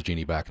able to put the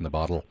genie back in the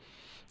bottle.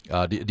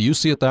 Do you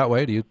see it that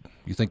way? Do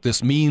you think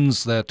this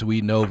means that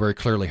we know very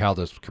clearly how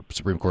the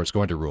Supreme Court is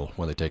going to rule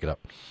when they take it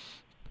up?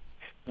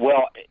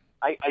 Well,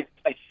 I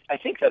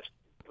think that's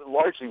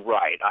largely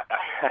right.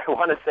 I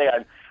want to say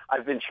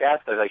I've been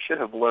chastised. I should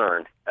have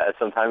learned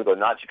some time ago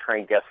not to try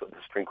and guess what the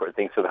Supreme Court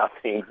thinks about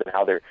things and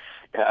how they're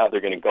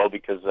going to go,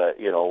 because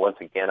once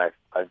again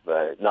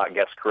I've not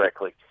guessed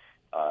correctly.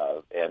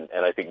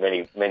 and I think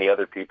many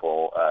other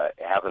people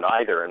haven't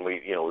either, and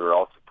we were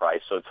all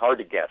surprised. So it's hard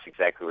to guess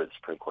exactly where the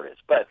Supreme Court is.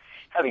 But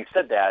having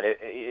said that,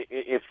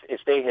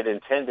 if they had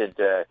intended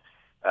to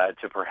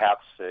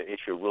perhaps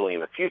issue a ruling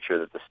in the future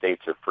that the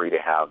states are free to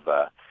have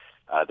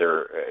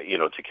their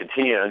to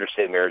continue to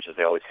understand marriage as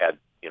they always had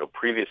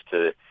previous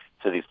to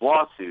these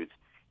lawsuits,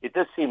 it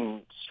does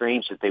seem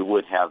strange that they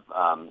would have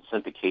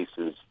sent the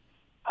cases.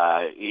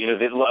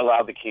 They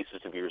allowed the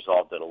cases to be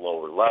resolved at a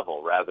lower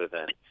level rather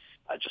than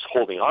just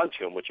holding on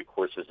to them, which of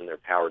course is in their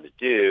power to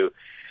do.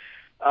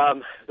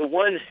 The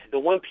one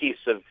piece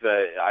of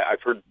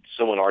I've heard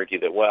someone argue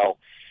that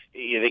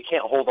they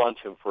can't hold on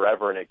to them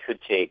forever, and it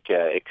could take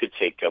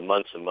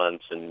months and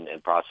months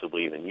and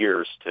possibly even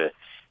years to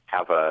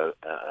have a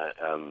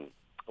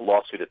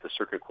lawsuit at the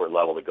circuit court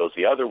level that goes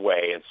the other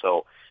way, and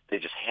so they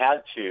just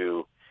had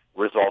to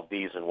resolve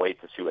these and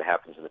wait to see what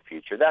happens in the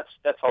future.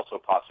 That's also a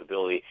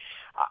possibility.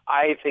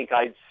 I think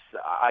I'd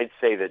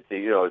say that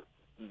the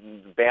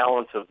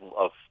balance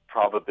of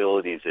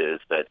probabilities is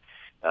that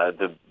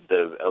a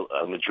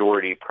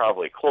majority,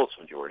 probably a close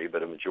majority,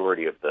 but a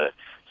majority of the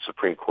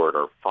Supreme Court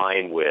are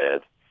fine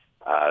with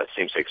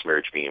same-sex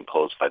marriage being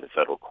imposed by the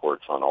federal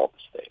courts on all the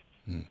states.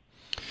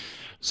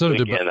 So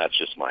again, that's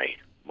just my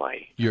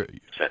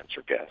sense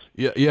or guess.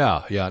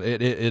 Yeah.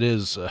 It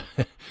is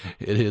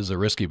it is a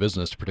risky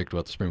business to predict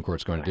what the Supreme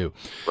Court's going to do.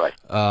 Right.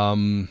 I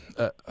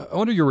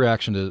wonder your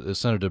reaction to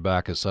Senator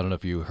Backus. I don't know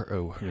if you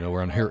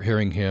were on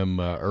hearing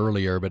him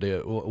earlier, but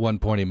one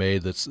point he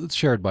made that's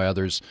shared by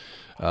others.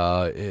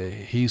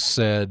 He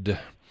said,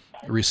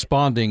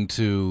 responding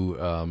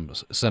to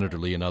Senator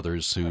Lee and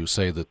others who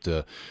say that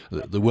the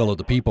will of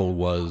the people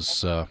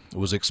was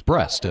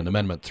expressed in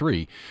Amendment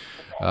 3.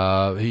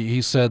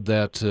 He said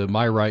that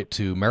my right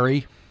to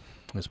marry,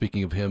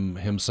 speaking of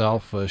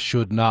himself,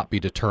 should not be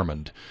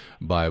determined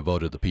by a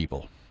vote of the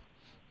people.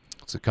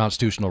 It's a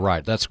constitutional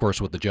right. That's, of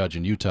course, what the judge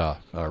in Utah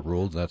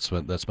ruled. That's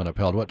been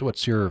upheld.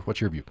 What's your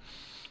view?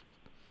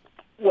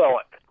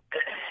 Well,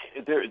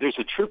 there's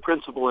a true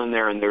principle in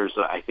there, and there's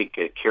I think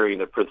carrying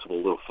the principle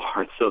a little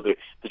far. And so the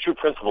true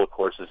principle, of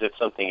course, is if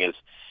something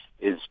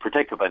is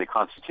protected by the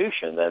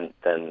Constitution, then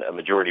a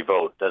majority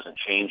vote doesn't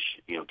change.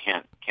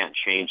 Can't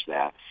change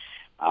that.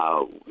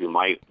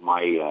 My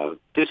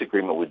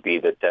disagreement would be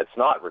that that's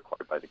not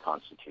required by the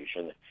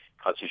Constitution. The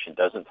Constitution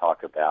doesn't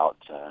talk about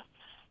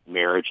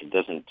marriage. It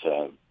doesn't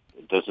say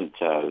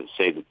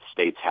that the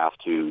states have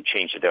to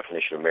change the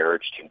definition of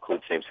marriage to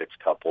include same-sex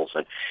couples.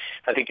 And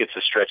I think it's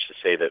a stretch to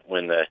say that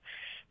when the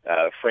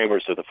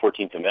framers of the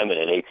 14th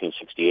Amendment in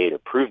 1868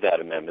 approved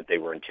that amendment, they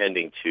were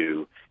intending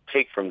to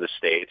take from the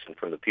states and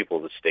from the people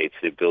of the states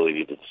the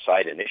ability to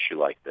decide an issue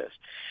like this.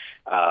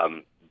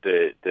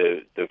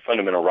 The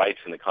fundamental rights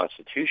in the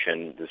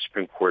Constitution, the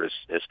Supreme Court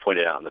has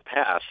pointed out in the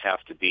past,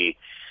 have to be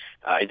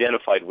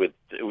identified with,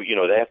 they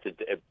have to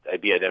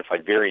be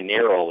identified very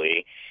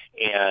narrowly.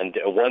 And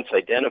once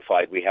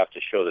identified, we have to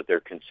show that they're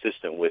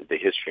consistent with the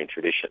history and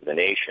tradition of the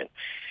nation.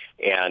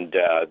 And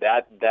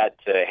that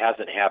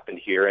hasn't happened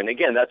here. And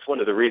again, that's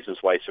one of the reasons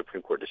why a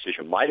Supreme Court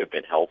decision might have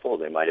been helpful.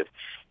 They might have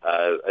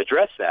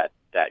addressed that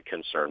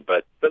concern,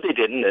 but they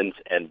didn't.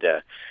 And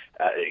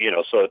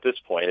so at this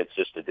point, it's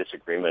just a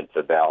disagreement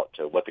about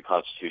what the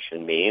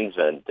Constitution means.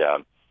 And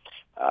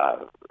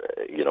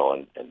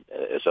and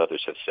as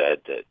others have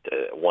said, that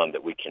one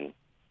that we can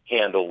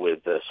handle with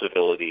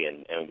civility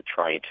and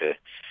trying to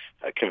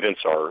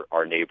convince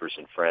our neighbors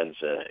and friends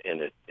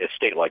in a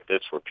state like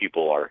this where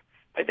people are,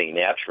 I think,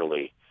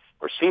 naturally,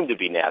 or seem to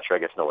be natural. I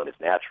guess no one is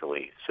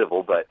naturally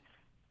civil, but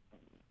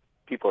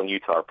people in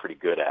Utah are pretty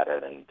good at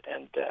it, and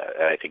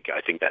I think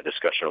that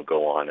discussion will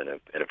go on in a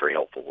very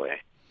helpful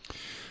way.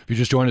 If you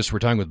just joined us, we're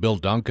talking with Bill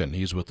Duncan.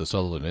 He's with the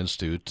Sutherland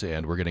Institute,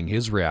 and we're getting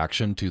his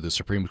reaction to the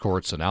Supreme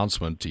Court's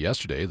announcement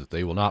yesterday that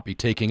they will not be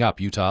taking up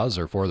Utah's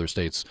or four other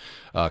states'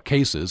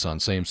 cases on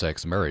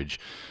same-sex marriage.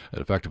 It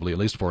effectively, at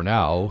least for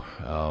now,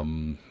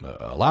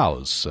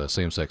 allows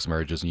same-sex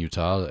marriages in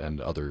Utah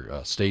and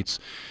other states.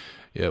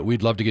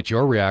 We'd love to get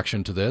your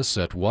reaction to this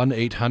at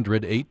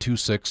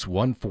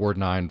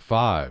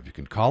 1-800-826-1495. You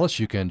can call us.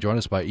 You can join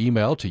us by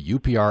email to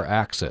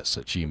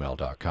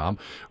upraccess@gmail.com.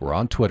 We're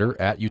on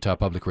Twitter at Utah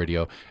Public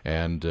Radio,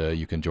 and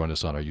you can join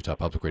us on our Utah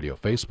Public Radio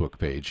Facebook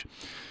page.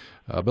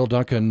 Bill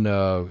Duncan,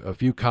 a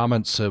few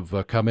comments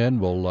have come in.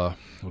 We'll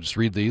just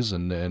read these,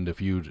 and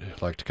if you'd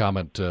like to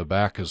comment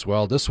back as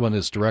well. This one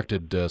is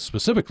directed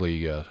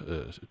specifically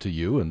to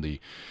you and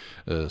the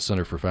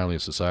Center for Family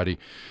and Society.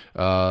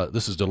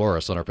 This is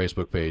Dolores on our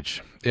Facebook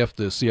page. If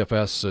the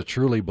CFS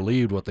truly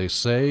believed what they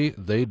say,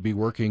 they'd be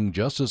working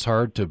just as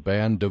hard to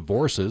ban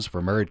divorces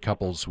for married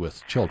couples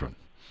with children.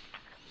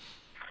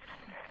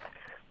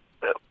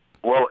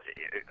 Well,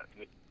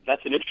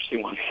 that's an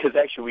interesting one because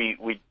actually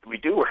we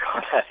do work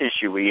on that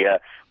issue.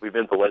 We've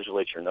been to the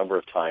legislature a number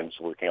of times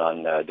working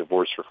on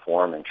divorce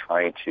reform and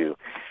trying to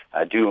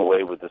do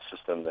away with the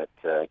system that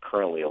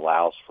currently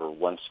allows for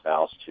one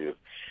spouse to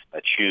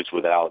choose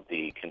without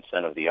the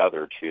consent of the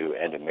other to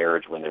end a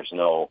marriage when there's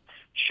no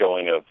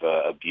showing of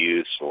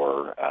abuse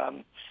or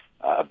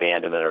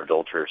abandonment or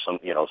adultery, or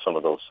some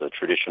of those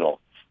traditional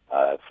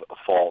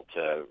fault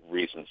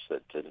reasons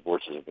that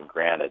divorces have been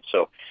granted.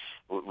 So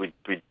we're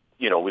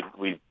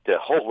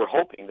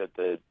hoping that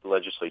the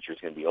legislature is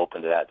going to be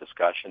open to that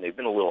discussion. They've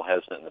been a little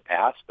hesitant in the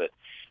past, but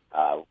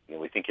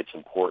we think it's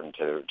important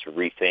to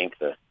rethink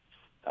the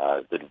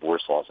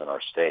divorce laws in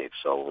our state.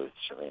 So we're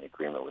certainly in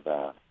agreement with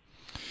that.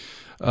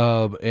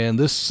 And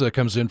this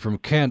comes in from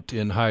Kent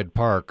in Hyde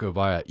Park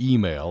via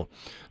email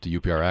to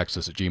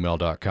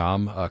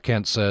upraccess@gmail.com.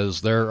 Kent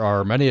says, there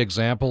are many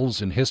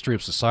examples in history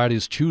of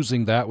societies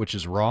choosing that which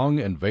is wrong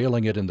and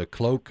veiling it in the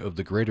cloak of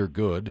the greater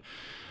good.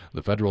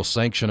 The federal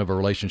sanction of a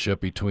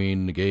relationship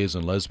between gays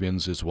and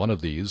lesbians is one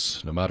of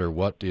these. No matter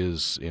what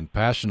is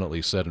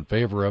passionately said in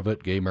favor of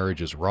it, gay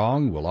marriage is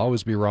wrong, will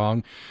always be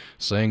wrong.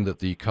 Saying that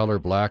the color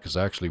black is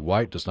actually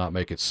white does not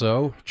make it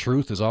so.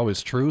 Truth is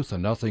always truth,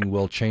 and nothing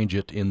will change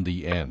it in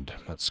the end.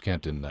 That's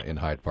Kent in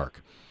Hyde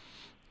Park.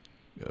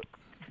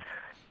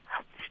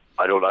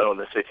 I don't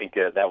necessarily think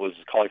that was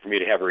calling for me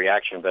to have a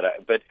reaction, but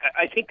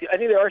I think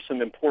there are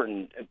some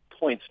important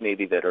points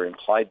maybe that are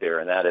implied there,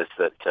 and that is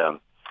that.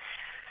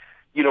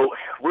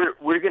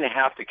 We're going to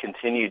have to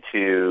continue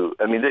to.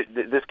 I mean,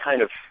 this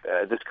kind of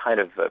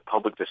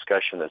public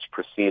discussion that's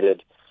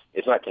proceeded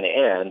is not going to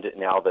end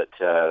now that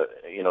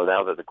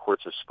now that the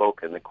courts have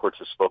spoken. The courts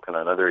have spoken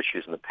on other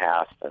issues in the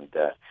past and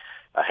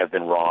have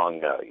been wrong.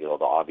 The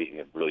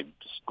obvious, really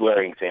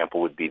glaring example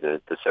would be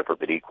the separate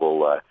but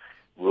equal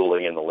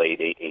ruling in the late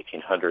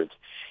 1800s,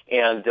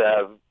 and.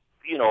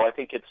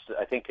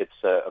 I think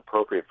it's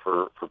appropriate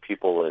for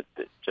people that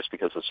just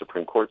because the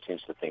Supreme Court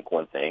seems to think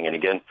one thing, and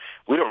again,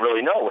 we don't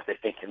really know what they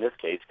think in this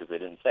case because they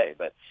didn't say.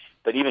 But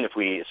even if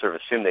we sort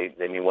of assume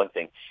they mean one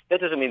thing,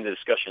 that doesn't mean the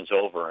discussion's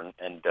over.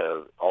 And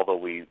although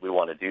we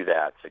want to do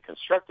that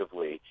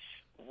constructively,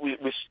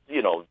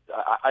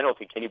 I don't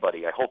think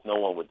anybody. I hope no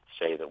one would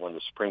say that when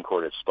the Supreme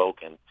Court has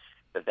spoken,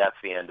 that's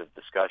the end of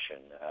discussion.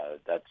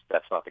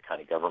 That's not the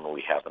kind of government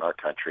we have in our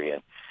country,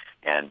 and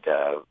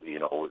I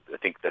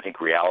think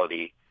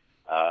reality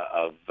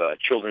of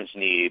children's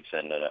needs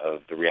and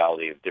of the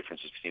reality of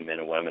differences between men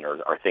and women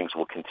are things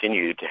we'll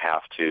continue to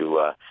have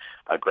to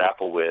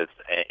grapple with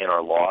in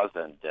our laws,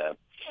 and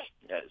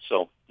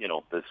so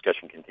the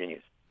discussion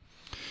continues.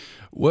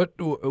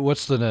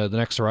 What's the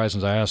next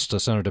horizons? I asked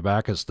Senator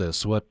Backus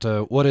this.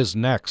 What is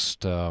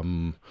next?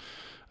 There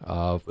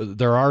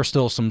are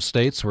still some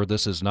states where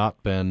this has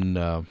not been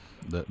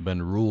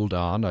ruled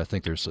on. I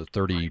think there's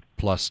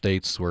 30-plus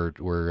states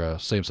where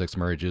same-sex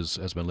marriage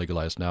has been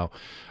legalized now.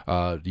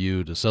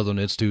 Does Southern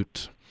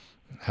Institute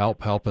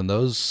help in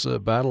those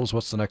battles?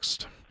 What's the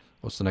next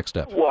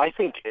step? Well, I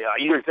think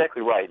you're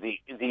exactly right.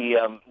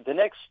 The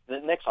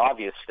next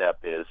obvious step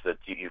is that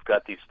you've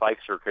got these 5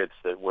 circuits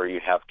where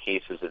you have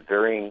cases at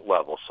varying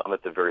levels, some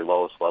at the very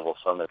lowest level,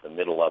 some at the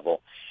middle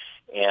level.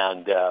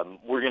 And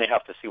we're going to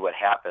have to see what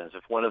happens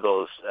if one of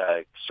those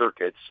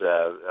circuits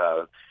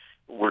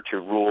were to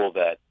rule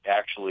that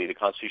actually the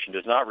Constitution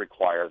does not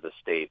require the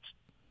states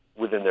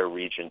within their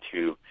region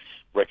to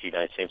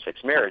recognize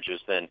same-sex marriages.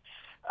 Then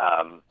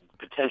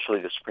potentially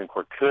the Supreme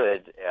Court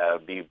could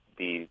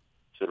be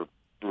sort of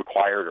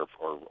required,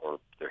 or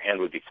their hand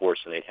would be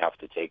forced, and they'd have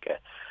to take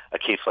a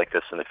case like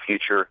this in the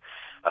future.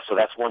 So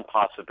that's one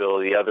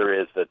possibility. The other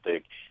is that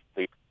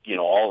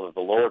all of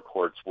the lower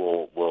courts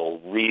will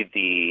read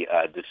the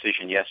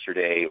decision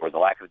yesterday, or the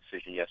lack of a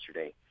decision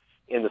yesterday,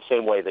 in the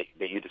same way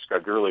that you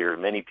described earlier.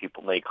 Many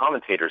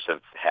commentators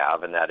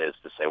have, and that is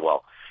to say,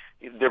 well,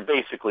 they're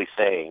basically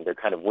saying, they're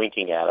kind of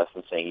winking at us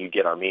and saying, you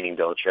get our meaning,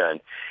 don't you?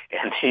 And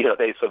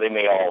they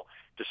may all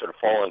just sort of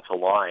fall into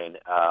line.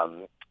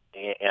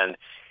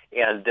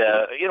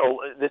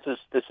 This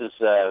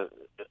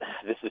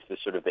is the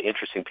sort of the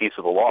interesting piece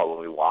of the law when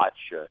we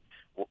watch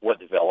what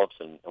develops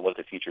and what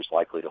the future is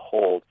likely to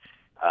hold.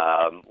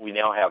 We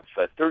now have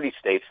 30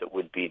 states that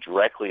would be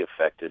directly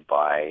affected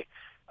by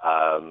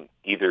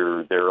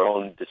either their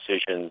own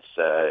decisions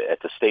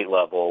at the state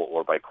level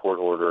or by court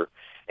order,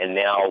 and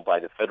now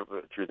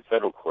through the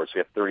federal courts, we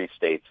have 30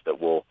 states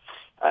that will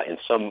in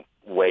some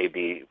way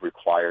be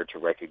required to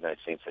recognize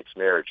same-sex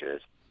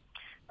marriages.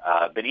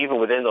 But even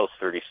within those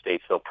 30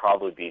 states, there'll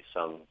probably be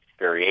some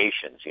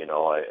variations.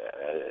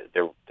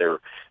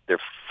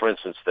 For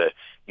instance,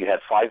 you had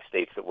 5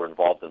 states that were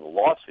involved in the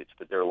lawsuits,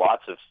 but there are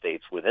lots of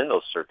states within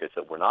those circuits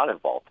that were not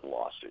involved in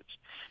lawsuits.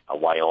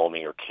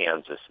 Wyoming or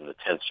Kansas in the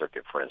 10th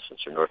Circuit, for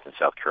instance, or North and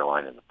South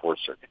Carolina in the 4th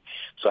Circuit.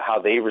 So how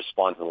they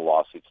respond to the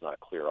lawsuit's not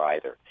clear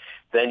either.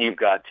 Then you've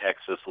got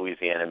Texas,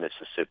 Louisiana,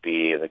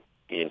 Mississippi, and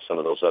some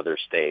of those other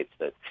states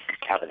that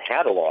haven't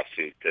had a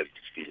lawsuit to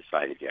be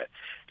decided yet.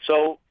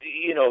 So,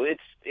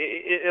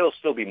 it'll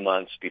still be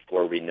months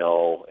before we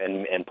know,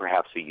 and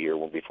perhaps a year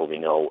before we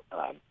know,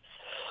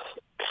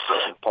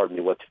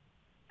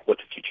 what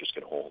the future's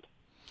going to hold.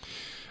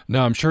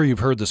 Now, I'm sure you've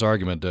heard this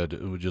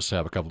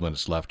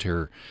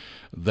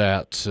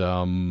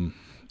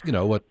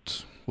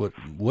what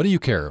What do you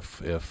care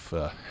if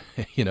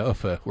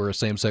if we're a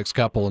same-sex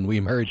couple and we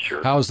married?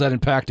 Sure. How is that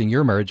impacting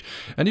your marriage?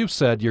 And you've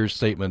said your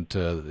statement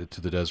to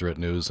the Deseret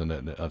News, and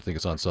I think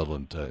it's on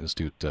Sutherland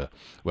Institute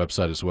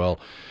website as well,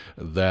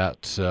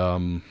 that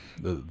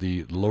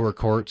the lower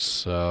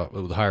courts,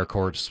 the higher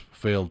courts,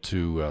 failed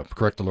to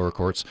correct the lower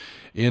courts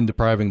in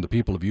depriving the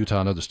people of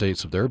Utah and other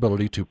states of their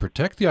ability to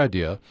protect the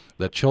idea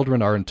that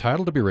children are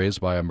entitled to be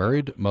raised by a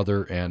married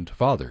mother and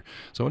father.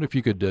 So I wonder if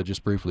you could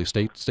just briefly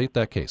state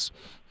that case.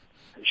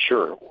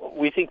 Sure.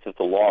 We think that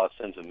the law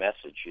sends a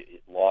message.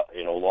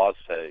 Laws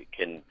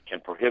can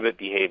prohibit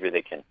behavior,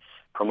 they can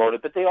promote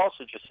it, but they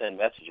also just send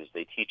messages.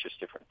 They teach us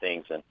different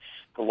things. And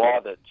the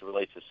law that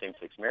relates to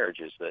same-sex marriage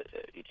is that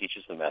it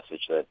teaches the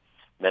message that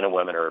men and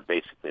women are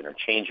basically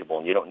interchangeable,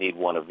 and you don't need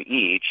one of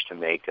each to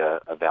make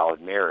a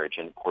valid marriage.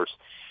 And, of course,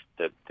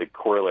 the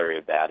corollary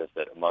of that is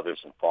that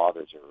mothers and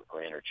fathers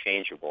are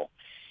interchangeable.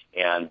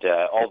 And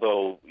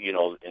although,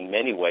 in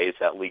many ways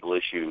that legal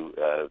issue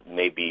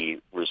may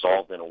be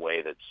resolved in a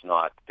way that's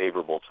not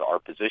favorable to our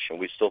position,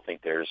 we still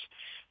think there's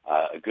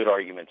a good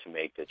argument to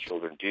make that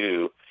children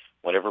do,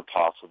 whenever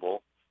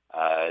possible,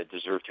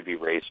 deserve to be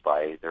raised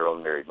by their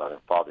own married mother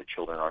and father.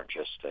 Children aren't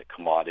just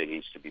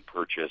commodities to be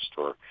purchased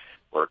or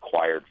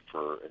acquired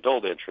for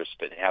adult interest,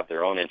 but have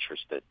their own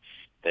interest that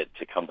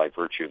to come by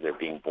virtue of their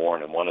being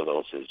born. And one of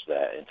those is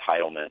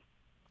entitlement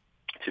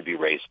to be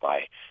raised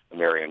by a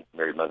married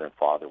mother and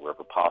father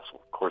wherever possible.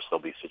 Of course,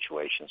 there'll be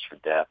situations for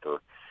death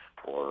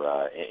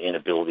or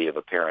inability of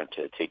a parent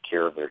to take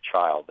care of their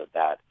child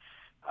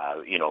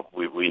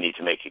we need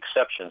to make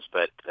exceptions.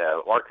 But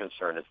our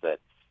concern is that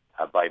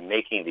by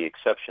making the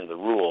exception the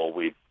rule,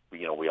 we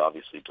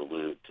obviously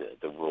dilute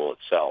the rule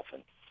itself,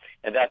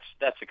 and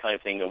that's the kind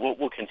of thing that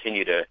we'll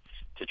continue to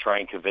try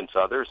and convince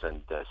others,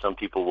 and some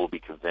people will be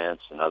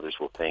convinced, and others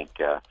will think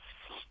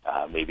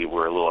maybe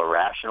we're a little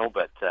irrational,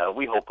 but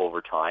we hope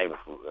over time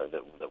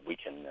that we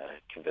can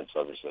convince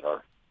others that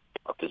our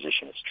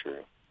position is true.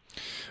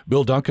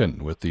 Bill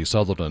Duncan with the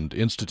Sutherland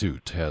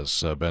Institute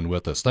has been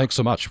with us. Thanks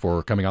so much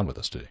for coming on with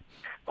us today.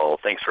 Oh,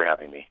 thanks for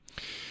having me.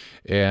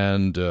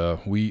 And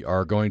we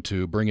are going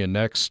to bring in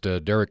next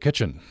Derek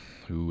Kitchen,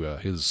 who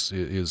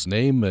his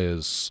name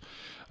is,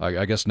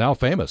 I guess, now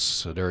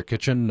famous. Derek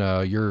Kitchen,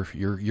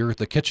 you're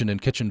the Kitchen in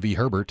Kitchen v.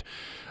 Herbert.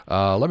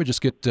 Let me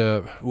just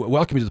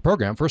welcome you to the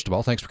program. First of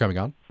all, thanks for coming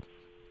on.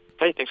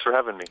 Hey, thanks for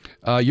having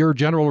me. Your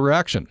general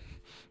reaction?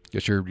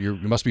 Guess you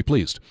must be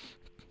pleased.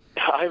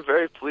 I'm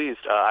very pleased.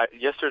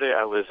 Yesterday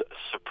I was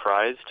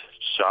surprised,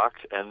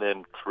 shocked, and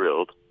then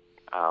thrilled.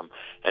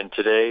 And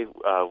today,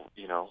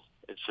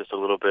 it's just a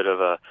little bit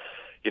of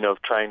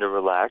trying to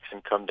relax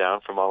and come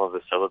down from all of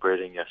the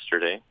celebrating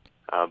yesterday.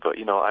 But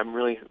I'm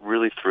really,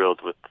 really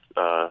thrilled with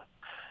the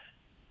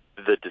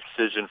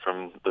decision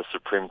from the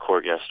Supreme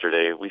Court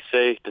yesterday. We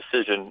say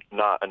decision,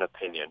 not an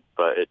opinion,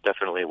 but it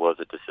definitely was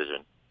a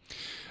decision.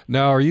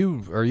 Now, are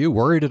you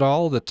worried at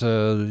all that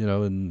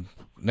in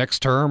next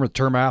term or the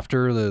term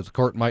after the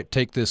court might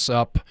take this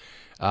up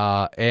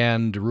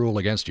and rule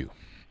against you?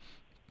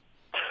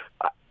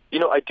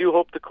 I do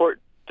hope the court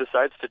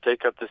decides to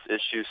take up this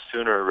issue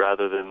sooner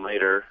rather than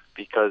later,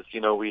 because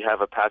we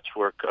have a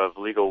patchwork of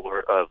legal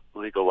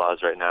laws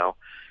right now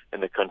in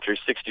the country.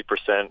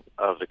 60%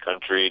 of the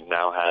country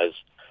now has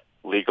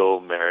legal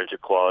marriage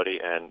equality,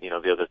 and the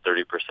other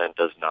 30%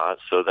 does not.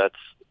 So that's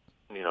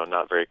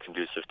not very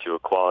conducive to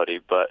equality.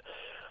 But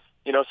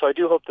so I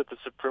do hope that the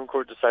Supreme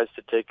Court decides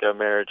to take a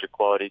marriage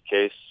equality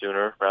case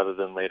sooner rather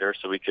than later,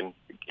 so we can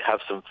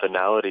have some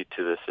finality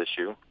to this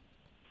issue.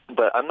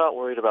 But I'm not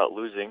worried about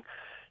losing.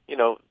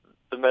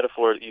 The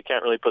metaphor, you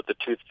can't really put the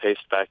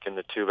toothpaste back in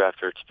the tube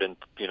after it's been,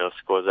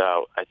 squeezed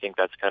out. I think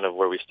that's kind of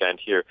where we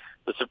stand here.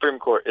 The Supreme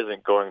Court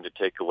isn't going to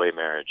take away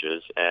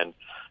marriages, and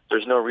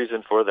there's no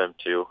reason for them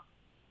to.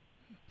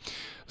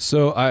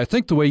 So I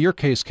think the way your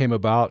case came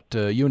about,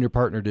 you and your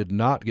partner did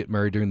not get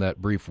married during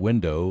that brief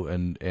window,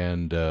 and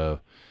I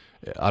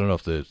don't know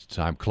if the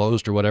time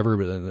closed or whatever,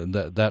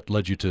 but that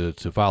led you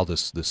to file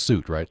this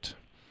suit, right?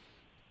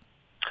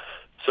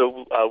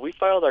 So we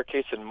filed our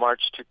case in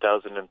March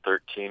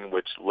 2013,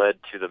 which led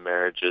to the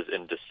marriages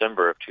in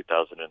December of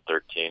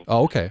 2013.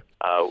 Oh, okay.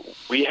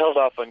 We held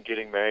off on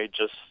getting married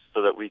just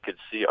so that we could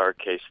see our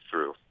case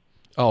through.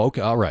 Oh,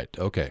 okay. All right.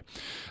 Okay.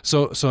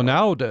 So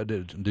now,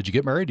 did you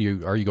get married?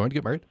 Are you going to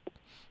get married?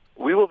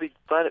 We will be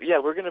planning. Yeah,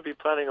 we're going to be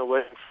planning a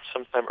wedding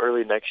sometime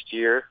early next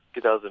year,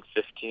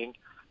 2015,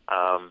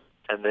 and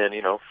then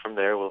from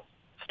there we'll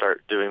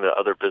start doing the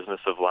other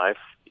business of life,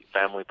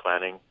 family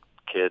planning,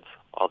 kids,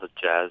 all the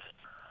jazz.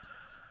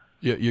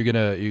 You're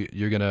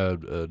gonna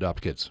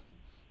adopt kids.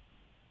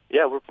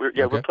 Yeah, we're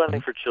planning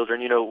for children.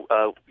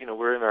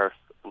 We're in our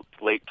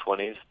late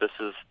 20s. This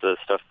is the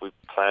stuff we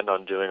planned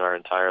on doing our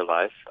entire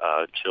life.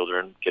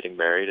 Children, getting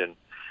married, and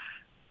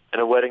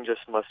a wedding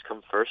just must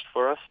come first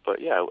for us.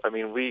 But yeah,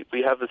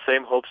 we have the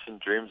same hopes and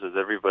dreams as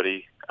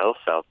everybody else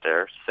out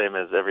there, same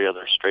as every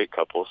other straight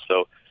couple.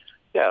 So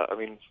yeah,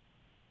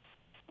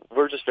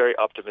 we're just very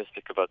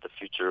optimistic about the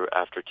future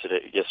after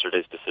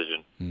yesterday's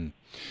decision.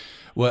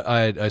 Well,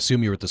 I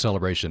assume you were at the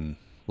celebration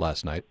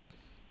last night.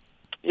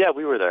 Yeah,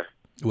 we were there.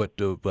 What,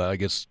 I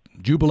guess,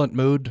 jubilant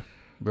mood?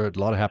 There were a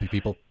lot of happy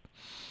people.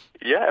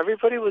 Yeah,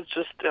 everybody was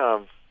just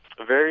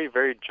very,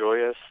 very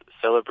joyous,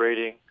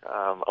 celebrating.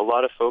 A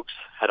lot of folks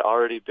had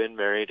already been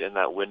married in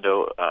that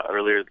window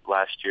earlier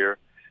last year,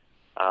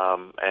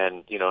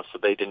 and so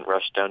they didn't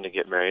rush down to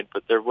get married.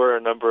 But there were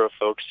a number of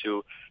folks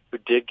who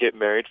did get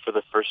married for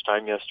the first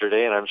time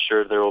yesterday, and I'm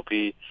sure there will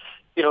be.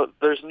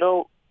 There's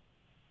no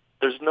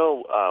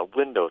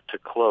window to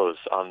close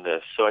on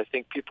this. So I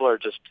think people are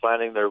just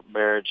planning their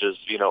marriages,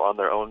 on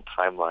their own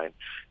timeline,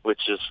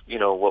 which is,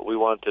 what we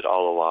wanted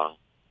all along.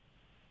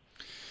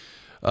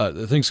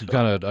 Things can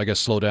kind of, I guess,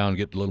 slow down and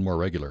get a little more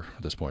regular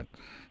at this point.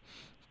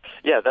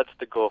 Yeah, that's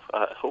the goal.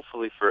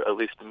 Hopefully for at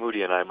least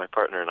Moody and I, my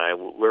partner and I,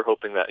 we're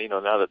hoping that,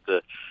 now that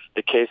the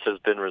case has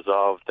been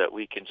resolved, that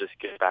we can just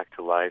get back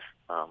to life,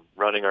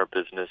 running our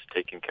business,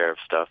 taking care of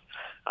stuff.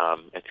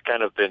 It's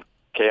kind of been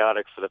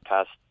chaotic for the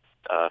past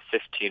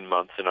 15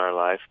 months in our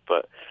life,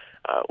 but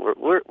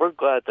we're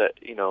glad that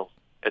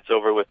it's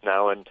over with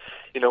now, and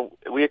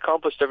we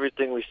accomplished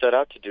everything we set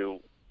out to do.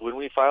 When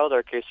we filed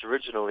our case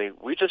originally,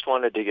 we just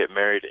wanted to get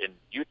married in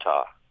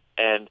Utah,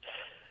 and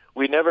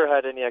we never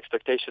had any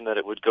expectation that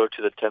it would go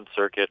to the 10th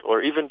Circuit or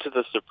even to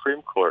the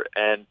Supreme Court.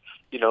 And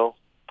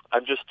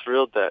I'm just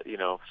thrilled that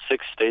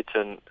 6 states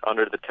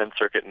under the 10th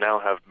Circuit now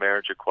have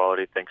marriage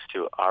equality thanks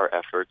to our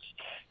efforts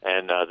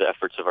and the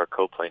efforts of our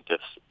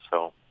co-plaintiffs.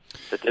 So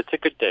it's a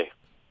good day.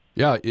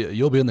 Yeah,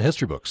 you'll be in the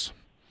history books.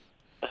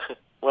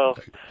 Well,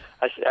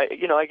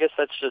 I guess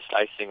that's just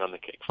icing on the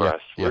cake for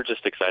us. We're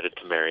just excited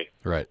to marry.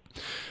 Right.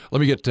 Let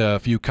me get a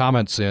few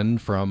comments in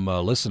from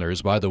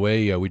listeners. By the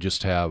way, we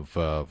just have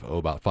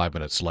about 5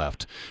 minutes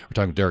left. We're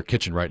talking to Derek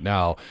Kitchen right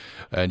now,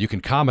 and you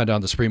can comment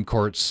on the Supreme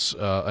Court's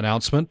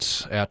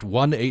announcement at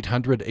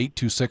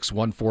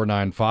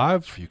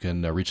 1-800-826-1495. You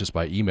can reach us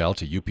by email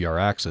to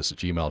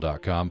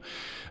upraccess@gmail.com.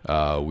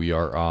 We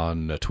are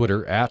on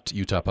Twitter at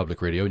Utah Public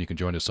Radio, and you can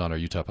join us on our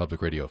Utah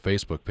Public Radio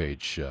Facebook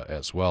page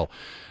as well.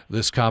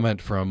 This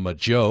comment from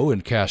Joe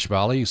in Cache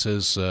Valley. He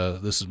says,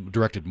 this is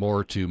directed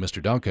more to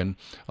Mr. Duncan.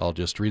 I'll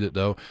just read it,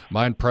 though.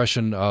 My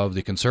impression of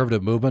the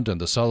conservative movement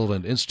and the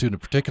Sutherland Institute in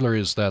particular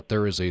is that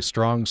there is a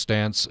strong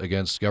stance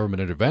against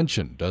government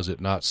intervention. Does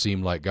it not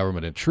seem like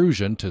government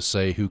intrusion to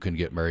say who can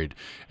get married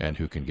and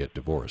who can get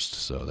divorced?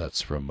 So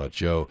that's from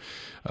Joe.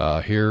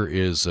 Here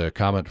is a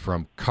comment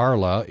from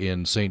Carla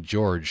in St.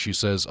 George. She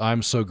says,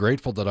 I'm so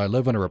grateful that I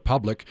live in a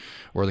republic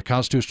where the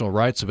constitutional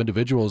rights of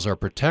individuals are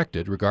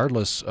protected,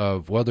 regardless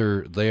of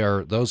whether they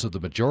are those of the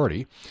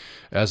majority.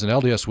 As an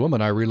LDS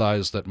woman, I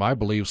realize that my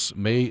beliefs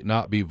may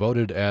not be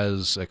voted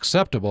as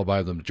acceptable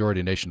by the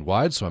majority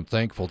nationwide, so I'm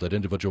thankful that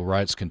individual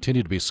rights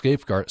continue to be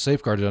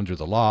safeguarded under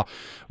the law.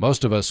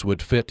 Most of us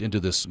would fit into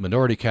this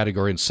minority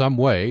category in some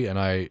way, and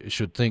I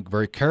should think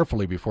very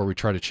carefully before we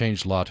try to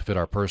change the law to fit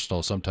our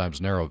personal, sometimes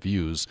narrow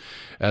views.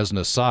 As an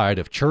aside,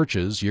 if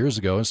churches, years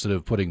ago, instead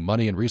of putting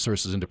money and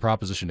resources into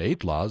Proposition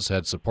 8 laws,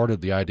 had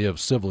supported the idea of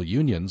civil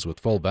unions with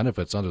full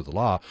benefits under the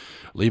law,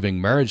 leaving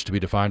marriage to be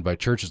defined by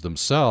churches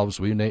themselves,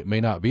 we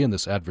may not be in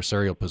this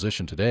adversarial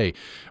position today,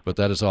 but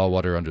that is all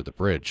water under the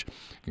bridge.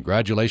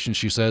 Congratulations,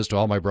 she says, to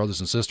all my brothers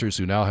and sisters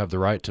who now have the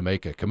right to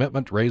make a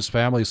commitment, raise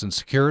families in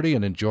security,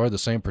 and enjoy the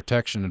same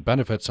protection and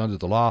benefits under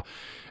the law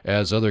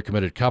as other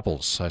committed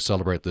couples. I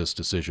celebrate this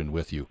decision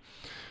with you.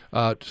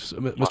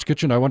 Mr.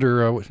 Kitchen, I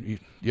wonder, you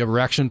have a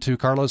reaction to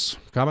Carla's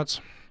comments?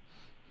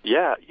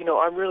 Yeah,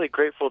 I'm really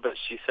grateful that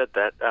she said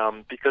that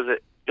because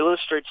it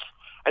illustrates,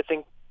 I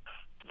think,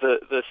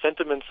 the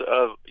sentiments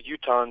of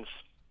Utahns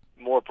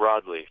more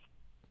broadly.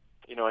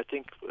 I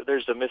think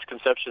there's a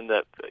misconception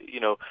that,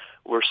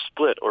 we're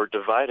split or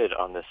divided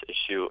on this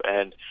issue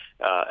and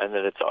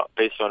that it's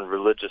based on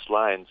religious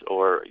lines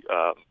or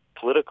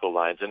political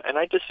lines. And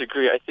I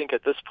disagree. I think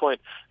at this point,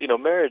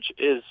 marriage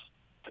is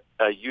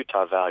a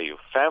Utah value.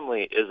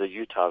 Family is a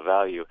Utah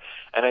value.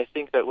 And I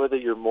think that whether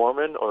you're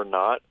Mormon or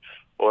not,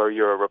 or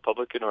you're a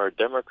Republican or a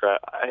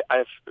Democrat,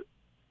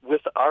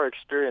 with our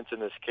experience in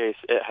this case,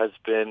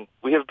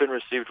 we have been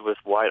received with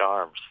wide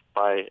arms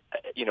by,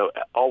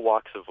 all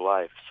walks of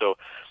life. So,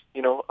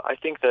 I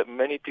think that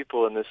many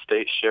people in this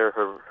state share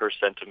her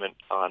sentiment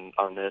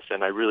on this,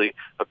 and I really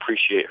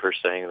appreciate her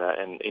saying that.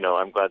 And,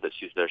 I'm glad that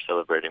she's there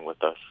celebrating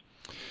with us.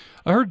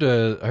 I heard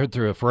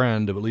through a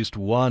friend of at least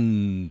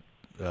one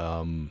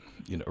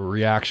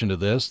reaction to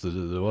this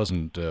that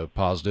wasn't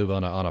positive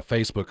on a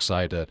Facebook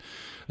site.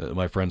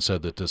 My friend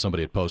said that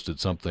somebody had posted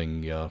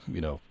something,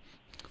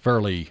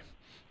 fairly,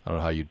 I don't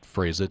know how you'd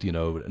phrase it,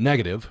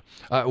 negative.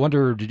 I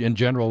wonder, in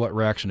general, what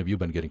reaction have you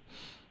been getting?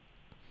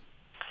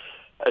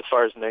 As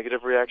far as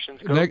negative reactions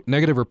go?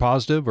 Negative or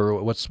positive, or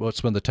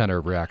what's been the tenor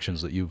of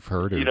reactions that you've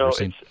heard or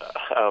seen?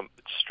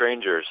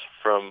 Strangers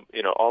from,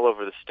 all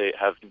over the state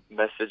have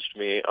messaged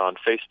me on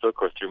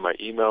Facebook or through my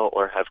email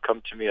or have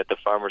come to me at the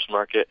farmer's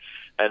market,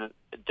 and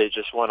they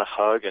just want to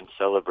hug and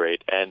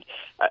celebrate. And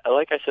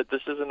like I said,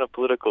 this isn't a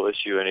political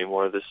issue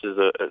anymore. This is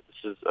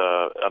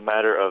a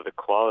matter of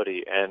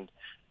equality, and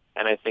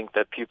I think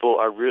that people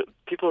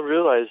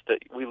realize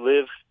that we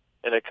live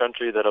in a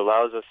country that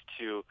allows us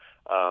to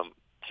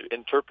to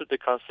interpret the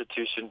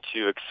Constitution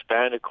to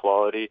expand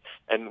equality,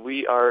 and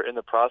we are in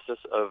the process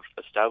of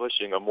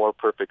establishing a more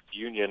perfect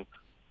union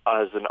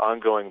as an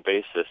ongoing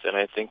basis. And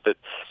I think that,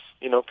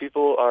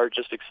 people are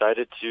just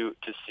excited to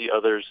see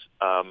others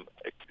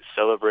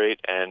celebrate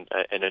and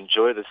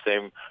enjoy the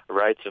same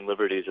rights and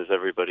liberties as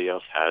everybody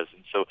else has.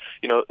 And so,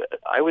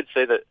 I would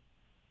say that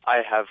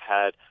I have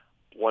had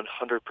 100%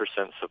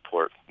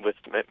 support, with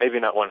maybe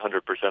not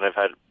 100%. I've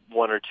had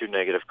one or two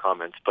negative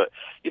comments, but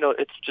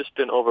it's just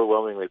been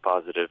overwhelmingly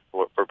positive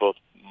for both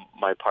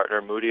my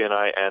partner Moody and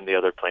I, and the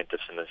other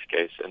plaintiffs in this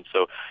case. And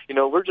so,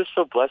 we're just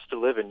so blessed to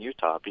live in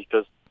Utah,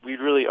 because we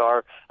really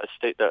are a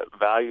state that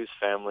values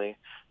family,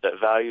 that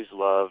values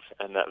love,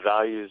 and that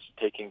values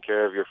taking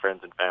care of your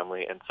friends and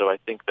family. And so I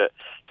think that,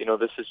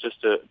 this has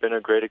just been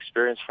a great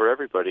experience for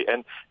everybody.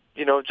 And,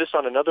 just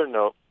on another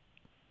note,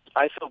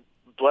 I feel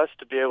blessed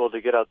to be able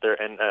to get out there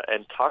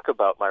and talk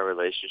about my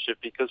relationship,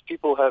 because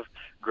people have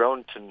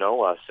grown to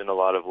know us in a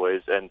lot of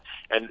ways, and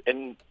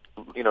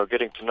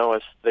getting to know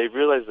us, they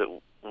realize that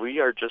we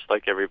are just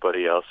like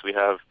everybody else. We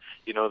have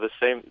the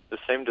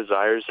same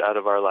desires out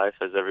of our life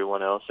as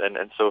everyone else, and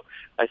so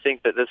I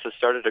think that this has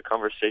started a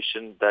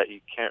conversation that you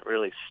can't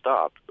really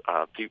stop.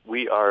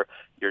 We are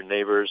your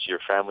neighbors, your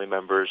family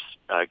members.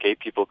 Gay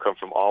people come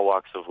from all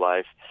walks of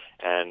life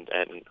and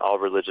all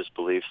religious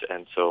beliefs,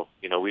 and so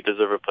we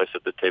deserve a place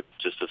at the table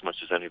just as much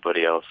as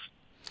anybody else.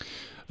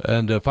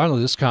 And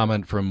finally, this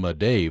comment from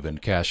Dave in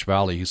Cache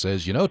Valley. He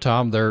says,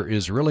 Tom, there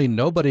is really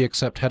nobody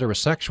except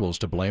heterosexuals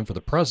to blame for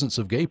the presence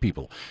of gay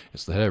people.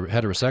 It's the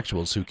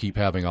heterosexuals who keep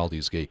having all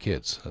these gay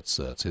kids.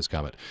 That's his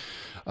comment.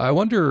 I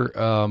wonder,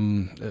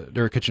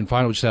 Derek Kitchen,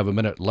 finally, we just have a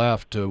minute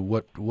left.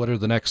 What are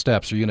the next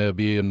steps? Are you going to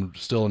be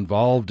still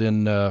involved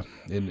in the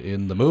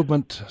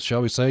movement,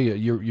 shall we say?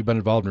 You've been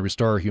involved in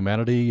Restore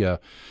Humanity. Going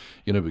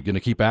to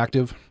keep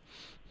active?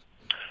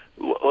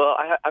 Well,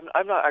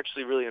 I'm not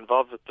actually really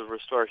involved with the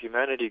Restore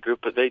Humanity group,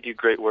 but they do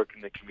great work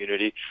in the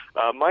community.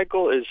 My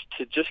goal is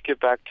to just get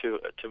back to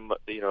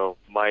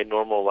my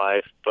normal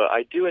life, but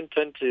I do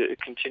intend to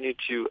continue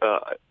to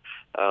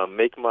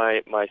make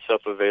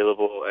myself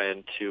available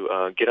and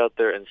to get out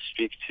there and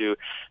speak to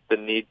the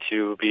need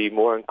to be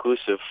more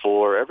inclusive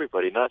for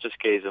everybody, not just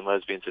gays and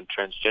lesbians and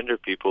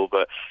transgender people,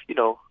 but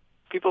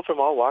people from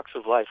all walks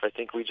of life. I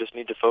think we just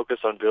need to focus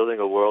on building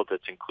a world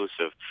that's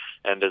inclusive.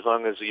 And as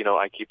long as,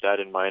 I keep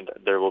that in mind,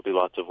 there will be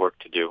lots of work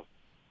to do.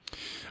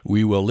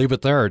 We will leave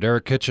it there.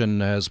 Derek Kitchen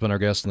has been our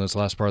guest in this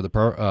last part of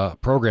the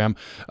program.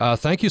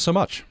 Thank you so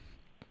much.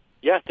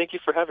 Yeah, thank you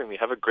for having me.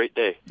 Have a great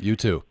day. You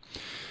too.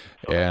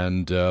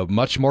 And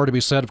much more to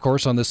be said, of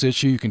course, on this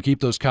issue. You can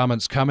keep those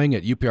comments coming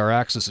at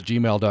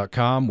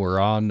upraccess@gmail.com. We're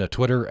on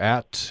Twitter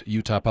at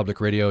Utah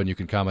Public Radio, and you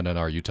can comment on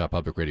our Utah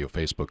Public Radio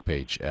Facebook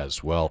page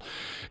as well.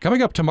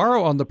 Coming up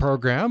tomorrow on the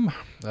program,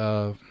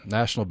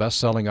 national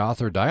best-selling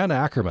author Diana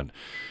Ackerman.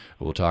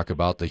 We'll talk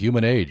about The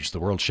Human Age, The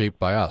World Shaped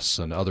by Us,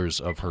 and others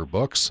of her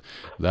books.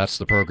 That's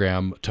the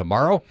program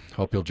tomorrow.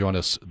 Hope you'll join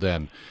us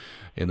then.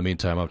 In the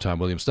meantime, I'm Tom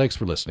Williams. Thanks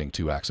for listening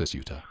to Access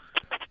Utah.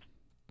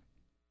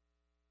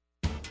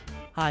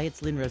 Hi,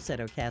 it's Lynn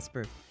Rossetto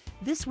Casper.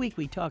 This week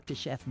we talked to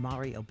Chef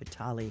Mario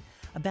Batali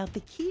about the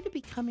key to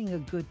becoming a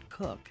good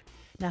cook.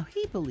 Now,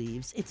 he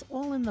believes it's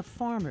all in the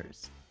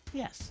farmers.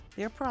 Yes,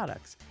 their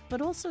products, but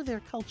also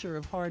their culture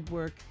of hard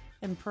work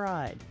and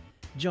pride.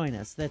 Join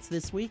us. That's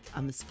this week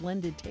on The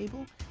Splendid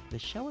Table, the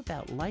show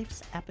about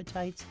life's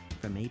appetites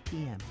from 8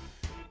 p.m.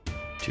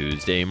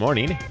 Tuesday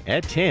morning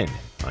at 10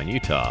 on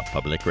Utah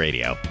Public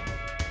Radio.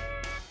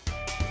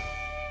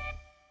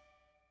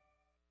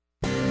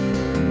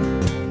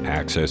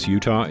 Access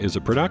Utah is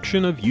a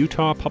production of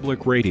Utah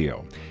Public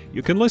Radio.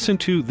 You can listen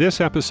to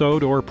this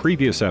episode or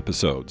previous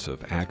episodes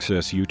of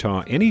Access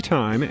Utah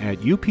anytime at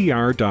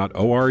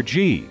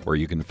upr.org, where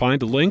you can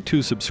find a link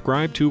to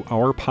subscribe to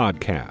our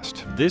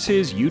podcast. This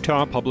is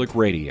Utah Public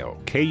Radio,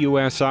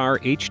 KUSR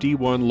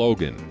HD1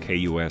 Logan,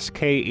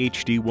 KUSK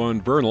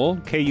HD1 Vernal,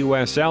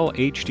 KUSL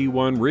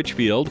HD1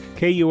 Richfield,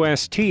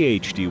 KUST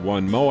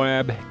HD1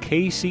 Moab,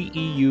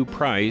 KCEU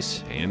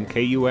Price, and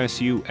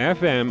KUSU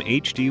FM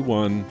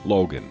HD1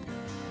 Logan.